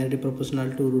is directly proportional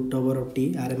to root over of t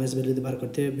RMS value दे बार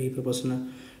करते v proportional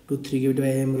to 3 given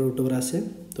by m root over आसे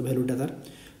तो वैल्यू टा तार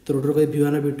तो root over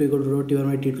v1 v2 equal to t1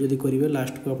 bye t2 जदि करिवे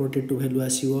लास्ट को आपण t2 value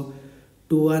आसीबो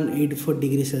 2184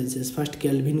 degree Celsius first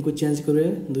kelvin को चेंज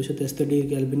करेंगे 273 डिग्री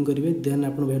केल्विन करेंगे देन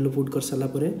आप वैल्यू पुट कर सारा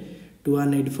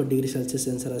 2184 डिग्री सेल्सियस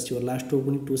आंसर आसो लास्ट को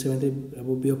 270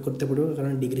 उपयोग करते पड़ो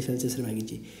कारण डिग्री सेल्सियस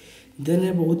मांगी देन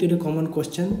बहुत ही common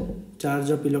question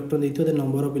charge of electron देते the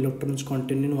number of electrons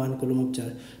contain in 1 coulomb of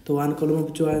charge तो 1 कूलम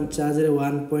ऑफ चार्ज रे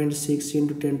 1.6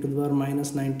 ×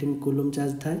 10⁻−19 कूलम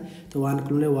चार्ज था तो 1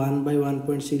 कूलम रे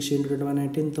 1/1.6 ×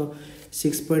 10⁻19 तो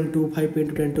 6.25 ×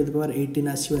 10⁻18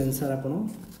 आसी आंसर आपण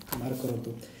मार्क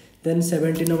करतो then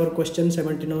 17 number question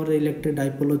 17 number electric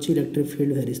dipole अछि इलेक्ट्रिक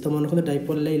फील्ड वेरीज तो मन को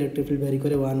डाइपोल ले इलेक्ट्रिक फील्ड वेरी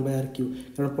करे 1/r³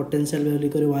 कारण पोटेंशियल वेरी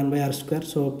करे 1/r²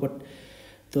 सो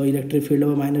तो इलेक्ट्रिक फील्ड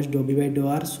हो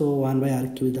 -∂v/∂r so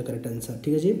 1/r³ is the correct answer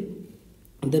ठीक अछि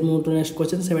then move to next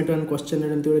question 71 question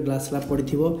एमती गोटे ग्लास स्लैब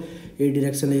पड़िथिबो ए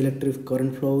डायरेक्शन इलेक्ट्रिक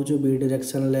करंट फ्लो हो जो बी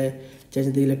डायरेक्शन ले change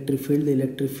the electric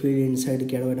field inside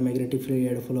के add magnetic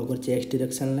field add flow कर x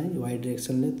direction ले y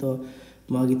डायरेक्शन ले तो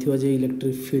मागिथिबो जे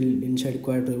इलेक्ट्रिक फील्ड इनसाइड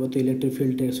क्वाड रहबो तो इलेक्ट्रिक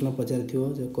फील्ड डायरेक्शन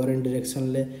पचारिथिबो जो करंट डायरेक्शन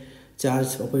ले चार्ज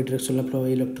अपोजिट डायरेक्शन ले फ्लो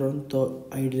इलेक्ट्रॉन तो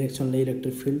आई डायरेक्शन ले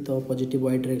इलेक्ट्रिक फील्ड तो पॉजिटिव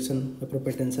वाई डायरेक्शन पर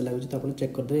पोटेंशियल लागु तो आपण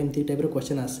चेक कर दे एमती टाइप रो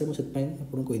क्वेश्चन आसे मो सेत पय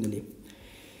आपण कहि देली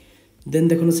देन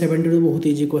देखो 72 बहुत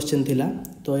इजी क्वेश्चन थिला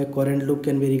तो ए current loop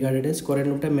can be regarded as current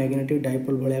loop टा मैग्नेटिक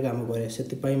डाइपोल भलिया काम करे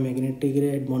सेति पय मैग्नेटिक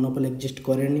रे मोनोपोल एग्जिस्ट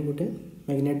करेनी गोटे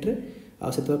मैग्नेट रे आ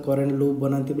सेत करंट लूप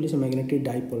बनाती बोली से मैग्नेटिक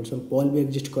डाइपोल सो पोल भी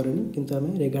एग्जिस्ट करेनी किंतु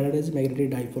हमें रिगार्डेड एज मैग्नेटिक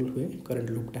डाइपोल हुए करंट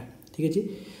लूप टा ठीक अछि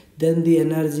देन दी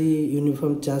energy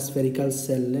uniform charge spherical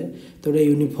shell ले तो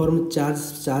यूनिफॉर्म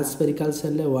चार्ज स्फेरिकल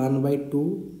सेल ले 1/2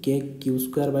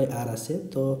 k/q² आसे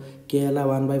तो k हला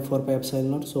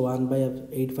 1/4πε0 सो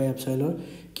 1/8πε0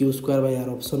 q²r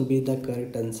option be the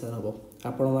correct answer हबो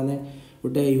आपण माने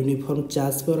उटे यूनिफॉर्म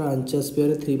चार्ज स्फीयर अनचार्ज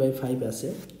स्फीयर 3/5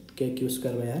 आसे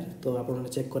k/q²r तो आपण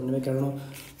चेक करने में कारण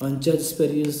अनचार्ज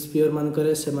स्फीयर मान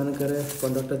करे से मान करे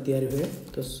कंडक्टर तैयारी हुए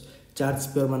तो चार्ज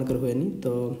स्फीयर मान कर हुएनी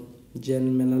तो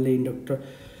जेनरली इंडक्टर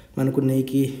मान को नहीं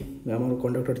कि आम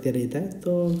कंडक्टर तैयारी होता है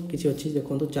तो किसी अच्छी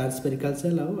देखो चार्ज स्पेरिकल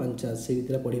सेल आउ अनचार्ज से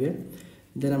भितर पढ़े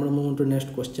देन आम मूव टू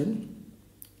नेक्स्ट क्वेश्चन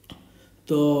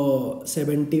तो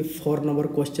 74 नंबर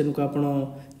क्वेश्चन को आपण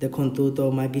देखु तो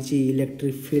मागिची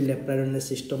electric field applied on the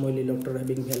system of electrode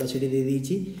having velocity दे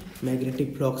देछि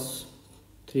मैग्नेटिक फ्लक्स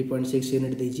 3.6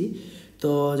 यूनिट देछि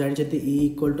तो जानते ई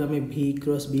इक्वल टू हमें v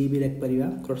क्रॉस b भी लिख परिबा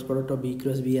cross product of v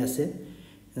cross b आसे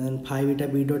देन 5 इटा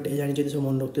b डॉट ए जानते सब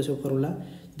मन रखते सब फॉर्मूला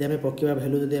जे हमें पकेबा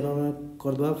वैल्यू जदि हम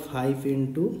कर दवा 5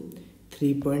 into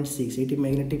 3.6 एटी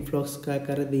मैग्नेटिक फ्लक्स का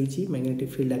आकार देछि मैग्नेटिक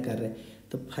फील्ड आकार रे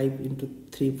तो 5 into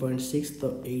 3.6 तो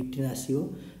 18 आसीबो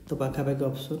तो पाखापाखि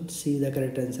option see the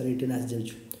correct answer 18 us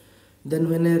जाउछ then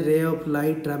when a ray of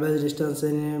light travels distance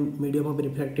in a medium of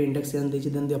refractive index and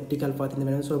then the optical path in the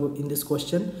medium so in this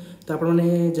question तो आपण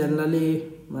माने generally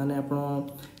माने आपण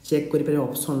check करि पारे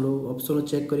option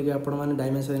check करिके आपण माने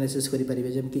डायमेंशन एनालिसिस करि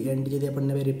परिबे जेमति एंड जदि आपण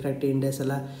नेबे रिफ्रैक्टिव इंडेक्स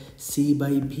हला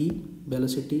c/v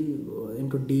वेलोसिटी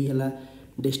इनटू d हला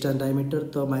डिस्टेंस डायमीटर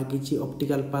तो मागिची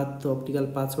ऑप्टिकल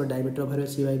पाथ पर डायमीटर भरे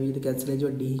c/v जदि कैंसिल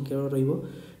हो d केवल रहइबो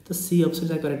तो सी ऑप्शन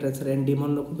का करेक्ट आंसर एंड डी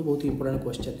मन रखु बहुत important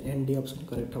question and D option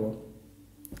correct हम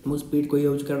मु स्पीड कही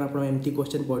जाऊँ कारण आप एमती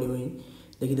क्वेश्चन पढ़ो ही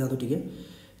देखी दिखाँ टे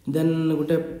देन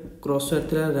गोटे क्रॉसवायर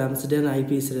था रामसडेन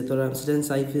आईपीएस रे तो रामसडेन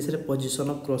आईपीएस रे पोजीशन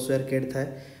ऑफ क्रॉसवायर केट थाए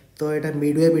तो यहाँ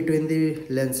मिडवे बिटवीन दी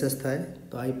लेंसेस थाए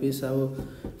तो आईपीएस आउ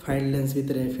फाइंड लेंस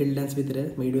भितर फील्ड लेंस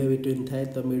भितर मिडवे बिटवीन थाए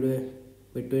तो Midway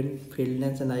between field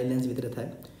lens and eye lens भितर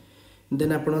थाए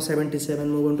देन आप 77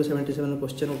 मूव टू 77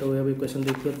 क्वेश्चन गोटे क्वेश्चन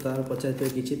देखिए तार पचार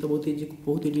किसी तो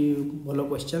बहुत ही भल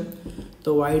क्वेश्चन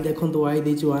तो वाई देखो वाई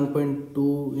देती 1.2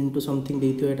 इंटू समथिंग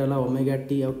देती है ओमेगा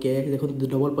टी और के देखो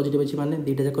डबल पॉजिटिव अच्छी माने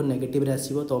दुटा जाक नेगेटिव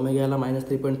आसो तो ओमेगा है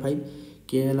 -3.5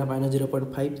 के है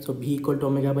 -0.5 सो v equal to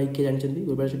omega by के जानते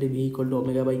university v equal to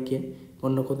omega by के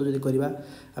मन रखु जब करवा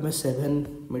आम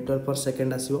 7 मीटर पर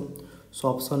सेकेंड आसो सो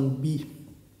ऑप्शन बी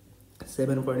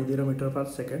 7.0 मीटर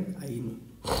पर सेकेंड आई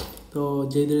तो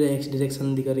जे एक्स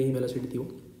डायरेक्शन दिखा रही वेलोसिटी थी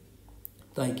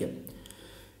तो आई क्या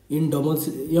इन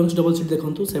यंग्स डबल सीट देखो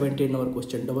 78 number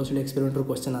question double seat experimenter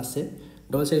question आसे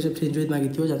डबल सीट फ्रिंज विथ मागी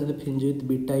थी जानते fringe with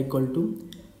beta equal to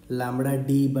lambda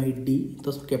D by D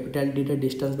तो capital D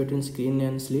distance between screen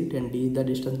and slit and D the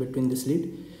distance between the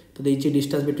slit तो देखिए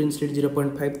distance between slit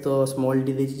 0.5 तो small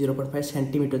D देखिए 0.5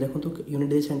 centimetre देखो तो यूनिट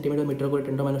देखिए सेंटीमीटर मीटर को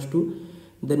 10⁻²।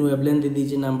 Then wavelength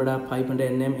दीजिए lambda 500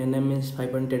 nm means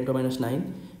 5.10⁻9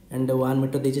 and 1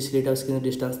 metre दीजिए स्लिट ऑफ स्क्रीन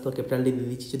डिस्टेंस तो कैपिटल डी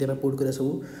दीजिए जब पुट करें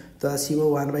सब तो आसो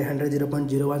 1/100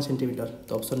 0.01 सेंटीमीटर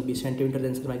तो ऑप्शन बी सेंटीमीटर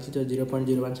आंसर मांगी तो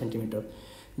 0.01 सेंटीमीटर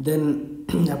देन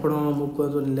आप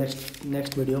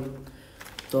नेक्स्ट वीडियो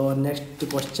तो नेक्स्ट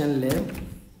क्वेश्चन ले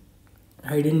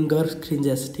हाइडिंगर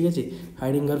फ्रिंजेस ठीक है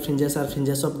हाइडिंगर fringes are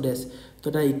fringes of dash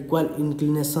तो इक्वाल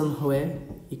इनक्लिनेशन हुए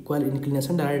इक्वाल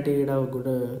इनक्लिनेशन डायरेक्ट ये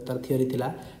गोटे तार थियोरी थिला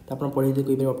तो आप पढ़ी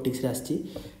कोई बार ऑप्टिक्स आसी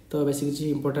तो बेस किसी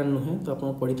इंपोर्टेंट नुहे तो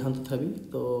आप पढ़ी था तथापि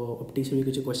तो ऑप्टिक्स भी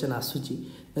किसी क्वेश्चन आसूची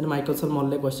देन माइकलसन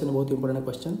मल्ले क्वेश्चन बहुत इंपोर्टेंट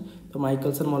क्वेश्चन तो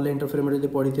माइकलसन मल्ले इंटरफेरोमीटर जो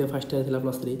पढ़ी थे फर्स्ट ईयर था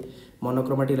 +3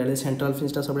 मोनोक्रोमेटिक लाइट सेंट्रल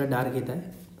फ्रिंजटा सब डार्क होता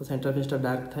है तो सेंट्रल फ्रिंजटा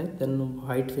डार्क थाए देन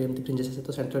व्हाइट एमती फ्रिंजेस आसे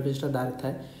तो सेंट्रल फ्रिंजटा डार्क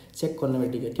थाए चेक करने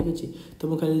ठीक अच्छे तो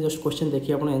मुझे खाली जस्ट क्वेश्चन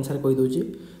देखिए आप आंसर कहीदे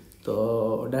तो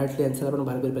डायरेक्टली आंसर आप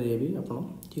बाहर करेंगे आप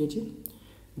ठीक अच्छे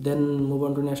then move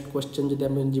on to next question जब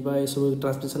आम जा सब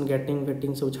ट्रांसमिशन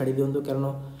गेटिंग सब छाड़ी दिंतु कारण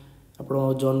आप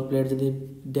जॉन प्लेट जब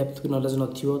डेप्थ नॉलेज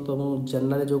नथिबो तो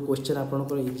जनरल जो क्वेश्चन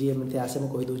आपंकर इजी एमती आसे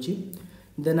मुझे कहीदे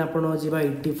देन आप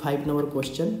 85 नंबर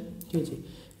क्वेश्चन ठीक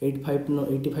है 85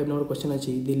 नंबर क्वेश्चन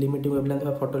अच्छी दि limiting wavelength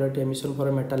of फोटोलाइट emission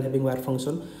for metal having war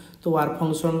function तो वार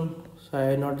फंक्शन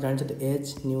नॉट जानते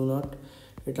H new not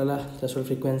Etah threshold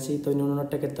frequency तो न्यू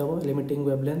नॉट के लिमिटिंग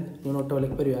वेवलेंथ न्यू नॉट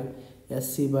लिख पार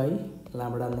SC बाय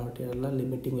लैम्बडा नॉट ये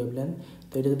limiting wavelength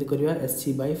तो ये जब करवा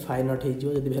SC बाय 5 नॉट हो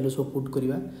वैल्यू सब पुट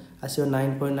करवा आसो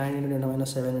 9.9 ×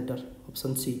 10⁻7 मीटर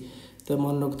ऑप्शन सी तो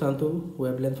मन रखता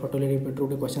वेवलेंथ फोटोलाइट इम्पेक्टर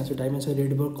गोटे क्वेश्चन आस डायमेंशन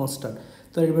रेडबर्ग कांस्टेंट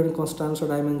तो रेडबर्ग कांस्टेंट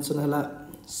डायमेंशन है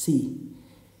सी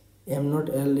m not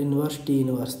l inverse t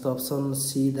inverse तो option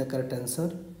see the correct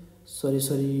answer sorry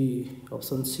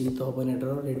option C तो हम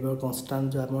रेडबर्ग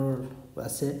कांस्टेंट जो आम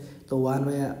आसे तो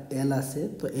 1/l आसे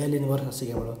तो l इनवर्स आसे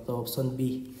केवल तो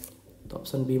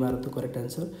ऑप्शन बी मार तो करेक्ट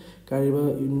आंसर कारण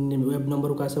वेब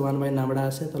नंबर को आसे 1/लैम्बडा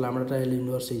आसे तो लैम्बडाटा l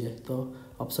इनवर्स हो जाए तो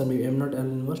option B m not l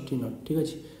inverse t not ठीक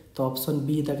अच्छे तो option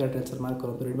be the correct answer mark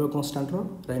करूँ रेडबर्ग कांस्टेंट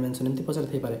डायमेंशन एमती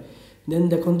पचार पारे देन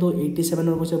देखो 87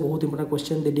 नंबर क्वेश्चन बहुत important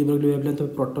question the डिब्रोग्ली wavelength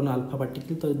of proton alpha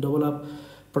particle तो double of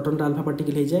proton alpha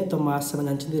particle हो जाए तो मास से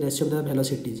जानते रेशियो ऑफ द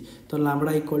वेलोसिटीज तो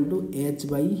लैम्बडा इक्वल टू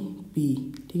h/p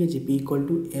ठीक है p इक्वल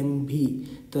टू mv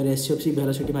तो रेशियो ऑफ सी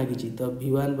वेलोसिटी मांगी तो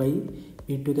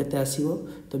v1/v2 केते आसीबो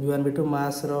तो v1/v2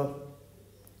 मास रो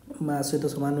मास सहित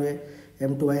सामान हुए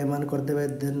m2/m1 करदेवे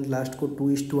देन लास्ट को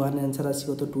 2:1 आंसर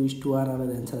आसीबो तो 2:1 आमे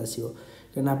आंसर आसीबो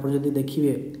केन आपण जदी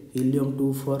देखिबे हीलियम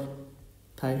 24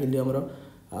 थाए हीलियम रो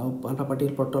अल्फा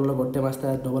पार्टिकल प्रोटॉन रो गोटे मास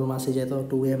था डबल मास हो जाए तो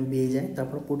 2m भी हो जाए तो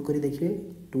आपण पुट करी देखिबे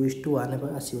 2:1 एबा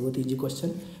आसीबो बहुत इजी क्वेश्चन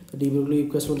तो डिविजन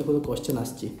इक्वेशन देखो क्वेश्चन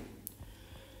आछि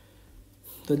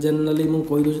तो जनरली मु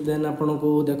कहि दउ देन आपण को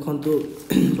देखंतु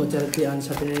पचारती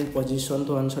अनसर्टेनिटी पोजीशन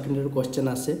तो अनसर्टेनिटी क्वेश्चन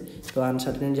आसे तो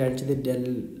अनसर्टेनिटी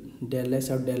जानि डेल एक्स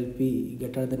और del P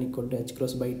greater than equal to h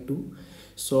cross bye 2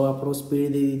 सो आपण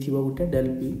स्पीड दे दिथिबो गुटे डेल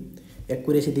पी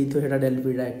एक्यूरेसी दे दिथो हेटा डेल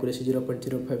पी रा accuracy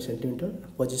 0.05 centimetre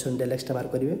position del x टा मार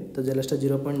करिवे तो डेल एक्स टा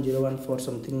 0.014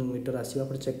 समथिंग मीटर आसीबा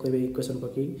पर चेक करिवे इक्वेशन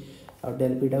पकी और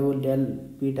डेल पी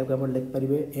टा को आपण लिख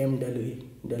परिवे m del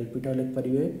v del P टा लिख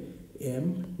परिवे m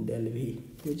डेल v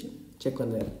ठीक है चेक कर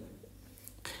ले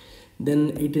देन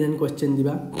 89 क्वेश्चन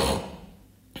दिबा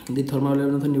दी thermal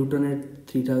level of Newton eight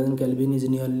 3000 kelvin is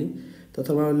nearly तो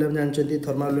थर्मल लेवल जानछथि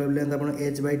थर्मल लेवल आपण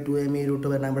h/2m root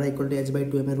over नाबडा equal to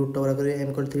h/2m root over करे m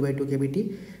इक्वल 3/2 kbt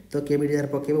तो kbt यार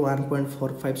पकेबो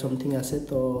 1.45 समथिंग आसे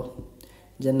तो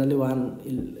जनरली 1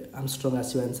 आर्मस्ट्रांग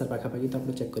आसीबा आंसर पाखा पाखी तो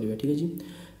आपण चेक करिवे ठीक है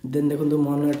देन देखो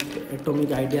मोनो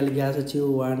एटॉमिक आइडियल गैस अच्छी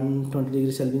 120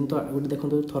 डिग्री सेल्विन तो गोटे देखो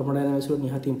थर्मोडायनामिक्स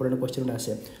निहाती इंपोर्टेंट क्वेश्चन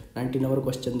आसे 90 नंबर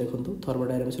क्वेश्चन देखो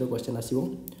thermodynamics question आसीबो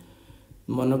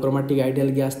monochromatic ideal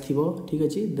gas थिबो ठीक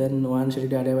अछि then one set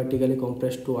adiabatically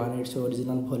compress to 1 its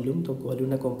original volume तो वॉल्यूम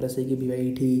ना कंप्रेस होई कि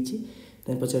v/8 हिची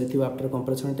देन पछरथिबो आफ्टर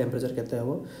कंप्रेशन टेंपरेचर केते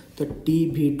हबो तो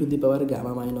tv to the power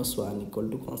gamma -1 equal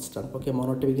to constant okay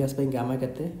मोनोटॉपिक gas पे गामा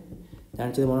केते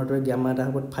जानछि मोनोटॉपिक गामा टा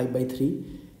हबो 5/3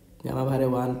 गामा बाहर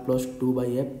 1 +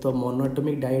 2/f तो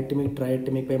मोनोटॉमिक डायटॉमिक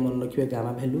ट्रायटॉमिक पे मन रखिबे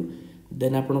गामा वैल्यू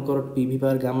देन आपनकर pv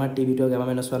power gamma tv to gamma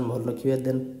 -1 भल रखिबे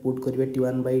देन पुट करिवे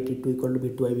t1/t2 equal to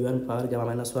v2/v1 power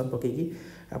gamma -1 पकेकी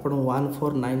आपण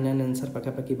 1499 आंसर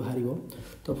पाखा पाखी बाहरिबो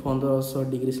तो 1500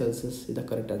 degree Celsius is the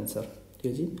correct answer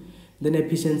ठीक अछि देन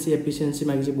एफिशिएंसी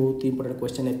मागिजे बहुत important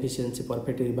question efficiency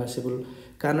perfectly reversible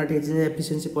कारण it is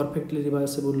efficiency perfectly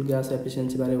reversible gas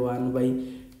efficiency बारे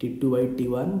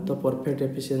 1/t2/t1 तो परफेक्ट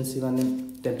एफिशिएंसी माने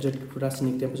टेंपरेचर पूरा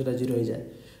स्निक टेंपरेचर 0 हो जाए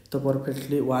तो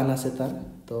परफेक्टली 1 आसे तार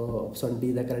तो option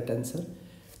D the correct answer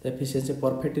तो एफिशिएंसी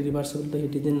परफेक्टली रिवर्सिबल तो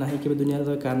हीट इंजन नाही के दुनिया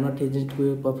तो कार्नट इंजन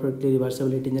को परफेक्टली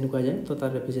रिवर्सिबल हीट इंजन कहा जाए तो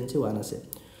तार एफिशिएंसी 1 आसे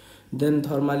देन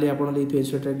थर्मली आपण देथि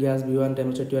insulated gas v1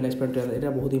 temperature T1 experiment एटा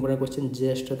बहुत इंपोर्टेंट क्वेश्चन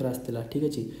जेस्ट त्र आस्तिला ठीक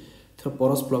अछि तो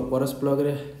परस प्लग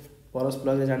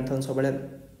रे जानथन सबले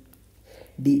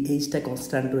dh टा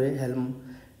कांस्टेंट रे हेल्म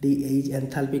dh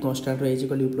एंथैल्पी कांस्टेंट रे h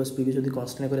इक्वल u + pv जदी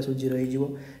कांस्टेंट करे सब 0 हो जिवो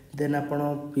देन आपण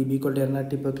pv को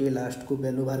डेरिवेटिव पके लास्ट को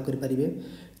वैल्यू बाहर करि परिबे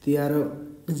तियार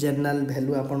जनरल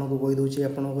वैल्यू आपण को कहि दोछि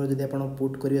आपण को जदी आपण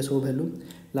पुट करिवे सब वैल्यू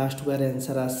लास्ट को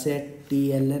आंसर आसे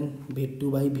tln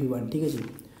v2/v1 ठीक अछि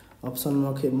ऑप्शन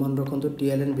मन रखंतु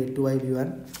tln v2/v1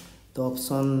 तो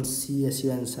ऑप्शन सी एसी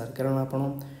आंसर कारण आपण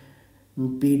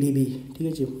pdv ठीक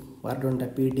अछि वार्डनटा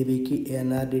pdv की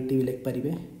nrdt लिख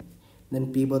परिबे देन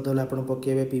p बदल आपण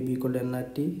पकेबे pv को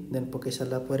nrt देन पके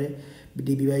सला परे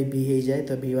dv/v हो जाए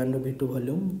तो v1 रो v2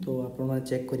 वॉल्यूम तो आपण माने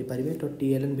चेक करि परिबे तो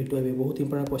tln v2/v बहुत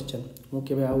इंपोर्टेंट क्वेश्चन मु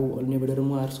केबे आ अन्य वीडियो रे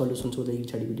मु आर सॉल्यूशन सब देई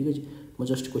छाडी ठीक अछि मु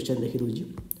जस्ट क्वेश्चन देखि दोजी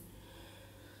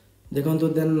देखो तो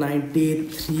देन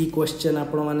 93 क्वेश्चन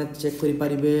आपण माने चेक करि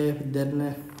परिबे देन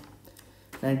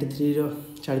 93 रो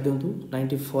छाडी दंतु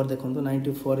 94 देखो तो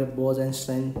 94 रे बोज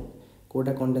Einstein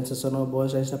Kota condensation of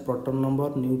Bhoj Einstein proton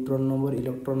number neutron number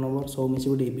electron number सब मिसी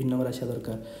गुटे इवन नंबर आसा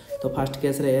दरकार तो फर्स्ट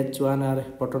केस रे h1 are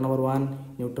proton number 1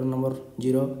 neutron number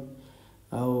 0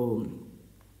 आ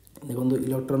देखो तो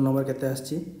इलेक्ट्रॉन नंबर केते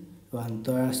आछि 1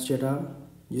 तो आछेटा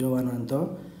 011 तो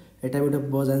एटा गोटे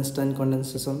बोज आइंस्टाइन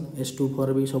कंडेंसेशन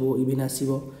s24 भी सब इवन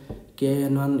आसीबो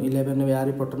k1 11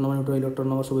 यार proton number neutron electron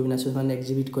number सब इवन आसीबो माने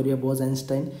एग्जिबिट करिया बोज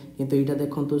आइंस्टाइन किंतु एटा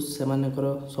देखंतु से मानेकर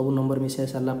सब नंबर मिसे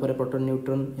साला पर प्रोटॉन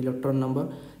न्यूट्रॉन इलेक्ट्रॉन नंबर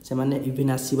से माने even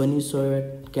आसीबनी so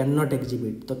can not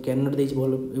exhibit तो कैन नॉट देज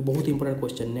बहुत इंपोर्टेंट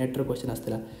क्वेश्चन नेट रो क्वेश्चन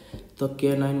आस्तला तो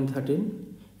k913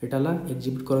 एटाला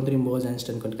एग्जिबिट करंतरी बोज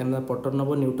आइंस्टाइन कारण proton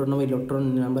number neutron number electron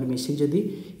number मिसी जदी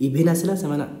इवन आसिला से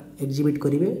माने एग्जिबिट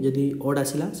करिवे जदी ऑड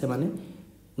आसिला से माने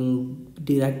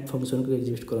डायरेक्ट फंक्शन को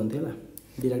एग्जिबिट करंते हला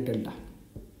डायरेक्ट डेल्टा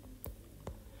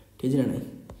ठीक है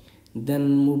नहीं then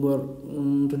move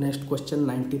to next question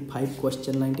 95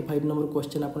 question 95 number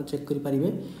question आपण चेक करि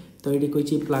परिबे तो AD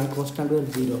Koichi Planck constant were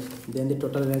 0 then the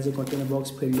total energy contain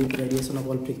box field with radiation of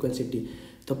all frequency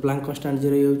तो प्लैंक कांस्टेंट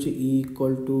 0 होउची E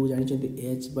इक्वल टू जानि छथि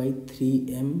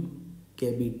h/3m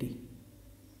kbt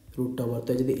root over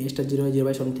तो जदी h टा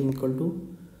 0 समथिंग इक्वल टू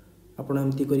आपण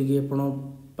एम्ति करी कि आपण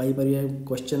पाई परिया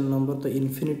क्वेश्चन नंबर तो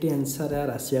इन्फिनिटी आंसर यार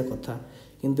आसिया कथा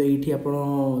किंतु ये आप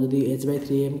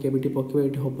H/3m केविटी पकेबे ये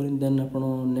हेनी देन आप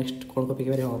नेक्स्ट कौन पकई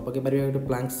पारे हाँ पकई पारे गोटे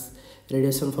प्लांक्स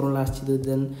रेडिएशन फर्मुला आसी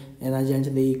देन एनर्जी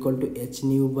जानते equal to h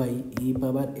new by e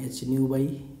power h new by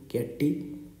kT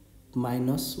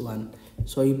 -1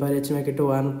 so e power h new kT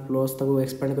 1 plus ताको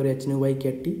एक्सपेंड कर h न्यू बाई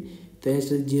kT तो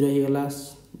एच 0 हो गला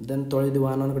देन तले यदि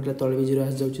 1 1 कटले तले भी 0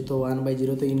 आसी जाउची तो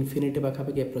 1/0 तो इनफिनिटी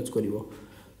पाखापाखि अप्रोच करिवो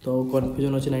तो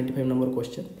कन्फ्यूजन अच्छे 95 नंबर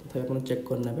क्वेश्चन तो आप चेक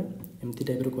करने एमती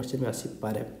टाइप क्वेश्चन भी आसी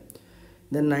पारे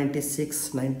देन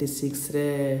 96 रे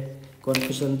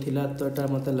कन्फ्यूजन थिला तो एटा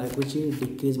मते लागुची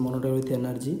डिक्रीज मोनोटोनिक विथ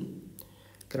एनर्जी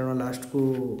कारण लास्ट को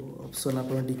ऑप्शन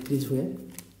आप डिक्रीज हुए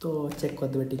तो चेक कर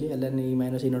देबे टिके ln e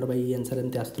minus e not bye e answer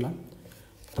एमती आस्तला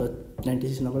तो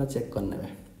 96 नंबर चेक करने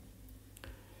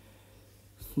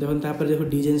देखो तापर देखो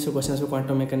डीजेन्स क्वेश्चन आसो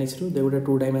क्वांटम मेकानिक्स रु देखो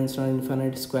 2 डायमेंशनल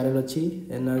इनफाइनाइट स्क्वायरल अछि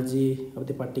एनर्जी ऑफ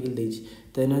द पार्टिकल देछि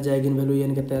तो एनर्जी आइगन वैल्यू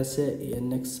n केते आसे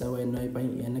nx और ny पई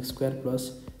nx square plus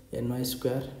ny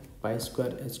square pi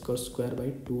square h square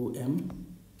by 2m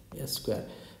s square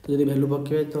तो यदि वैल्यू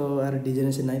पकेबे तो आर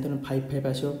डीजेन्स नहीं तो 5 5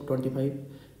 आसो 25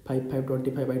 5 5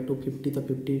 25 बाय 2 50 तो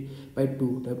 50 बाय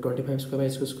 2 25 स्क्वायर बाय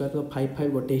स्क्वायर तो 5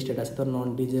 5 गोटे स्टेट आसे तो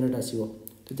नॉन डीजेनरेट आसीबो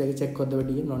तो जाके चेक कर देबे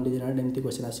टिके नॉन डीजेनरेट एमती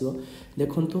क्वेश्चन आसीबो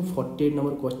देखो तो 48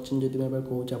 नंबर क्वेश्चन जदि मैं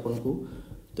कहूँ आपन को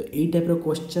तो यही टाइप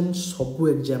क्वेश्चन सबू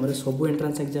एग्जाम रे सबू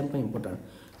एंट्रेंस एग्जाम पे इंपोर्टेंट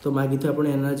तो मागी तो आप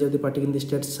energy of the particle in the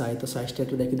state साइ तो साइ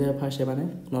स्टेट देखिदे फास्ट माने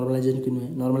नॉर्मलाइजेशन कि नुहे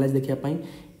नॉर्मलाइज देखिया पई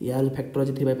यार फैक्टर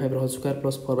अछि 3/5 whole square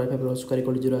plus 4/5 whole square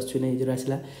equal 0 आछि नै 0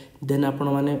 आसिला देन आपण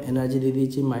माने एनर्जी दे दी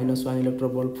 -1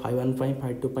 electron volt 5 1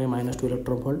 5 2 -2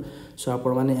 electron volt so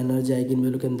आपण माने एनर्जी आइगन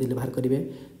वैल्यू केमति बाहर करिवे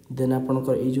देन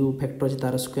आपनकर ए जो फैक्टर अछि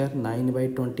तार स्क्वायर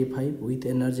 9/25 विथ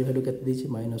एनर्जी वैल्यू केते दी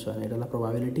 -1 एटा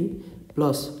प्रोबेबिलिटी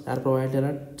प्लस यार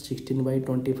प्रोबेबिलिटी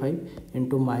 16/25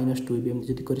 इनटू -2 भी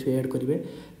जदि करिवे ऐड करिवे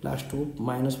लास्ट को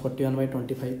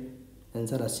 -41/25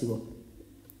 आंसर आसीबो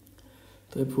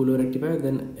तो ये फुल रेक्टिफायर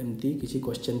देन एमती किसी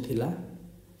क्वेश्चन थिला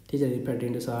ठीक है refract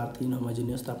index are thin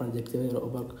homogeneous तो आपण देखते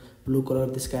over blue colour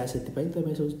this sky सेति पई तो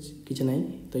मैं सब किछ नहीं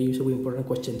तो ये सब इंपोर्टेंट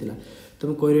क्वेश्चन थिला तो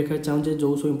मैं कोई रेखा चाहूँ जे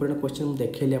जो सब इंपोर्टेंट क्वेश्चन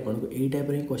देखेली आपन को एई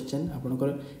टाइप रे क्वेश्चन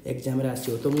आपनकर एग्जाम रे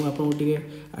आसीबो तो मैं आपन टिके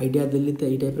आईडिया देली तो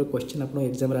एई टाइप रे क्वेश्चन आपन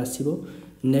एग्जाम रे आसीबो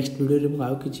नेक्स्ट वीडियो रे मैं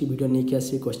आउ किछि वीडियो नै के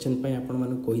आसी क्वेश्चन पई आपन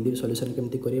माने कहि देबे सॉल्यूशन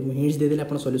केमति करिवे मैं हिंट्स दे देले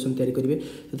आपन सॉल्यूशन तैयारी करिवे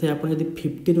तथे आपन यदि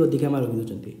 50 रो अधिक मार्क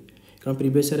दोचंती कारण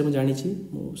प्रीवियस ईयर में जानी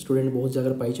स्टूडेंट बहुत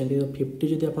जगह पाई तो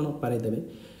 50 जब आप पारे देवे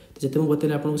तो जिते मुझे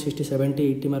बतले आपको 60 70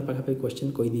 80 मार्क पाखापाखि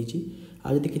क्वेश्चन कहीदी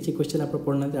आज किसी क्वेश्चन आप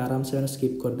पढ़ना आराम से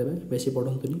स्किप करदे बेसी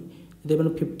पढ़ंतुनी जब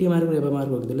 50 मार्क एवं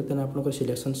मार्क रखिदेले तेना आपन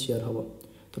सिलेक्शन सियोर हम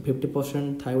तो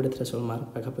 50% था गोटे थ्रेशोल्ड मार्क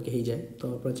पाखापाखि हो जाए तो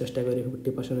आप चेष्टा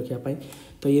करेंगे 50% रखापी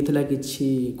तो ये था किसी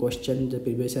क्वेश्चन जो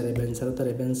प्रीवियस ईयर रेभेन्सा तो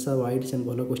रेभेन्सा वाइड से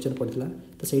भल क्वेश्चन पड़ता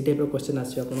तो सही टाइप क्वेश्चन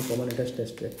आसो आप कमन इंटरेस्ट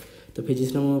टेस्ट तो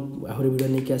फिजिक्स में आहरी वीडियो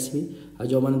नहीं आसबि आ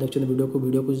जो मैंने देखते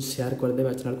वीडियो को शेयर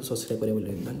करदे चैनल को सब्सक्राइब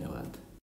करेंगे धन्यवाद।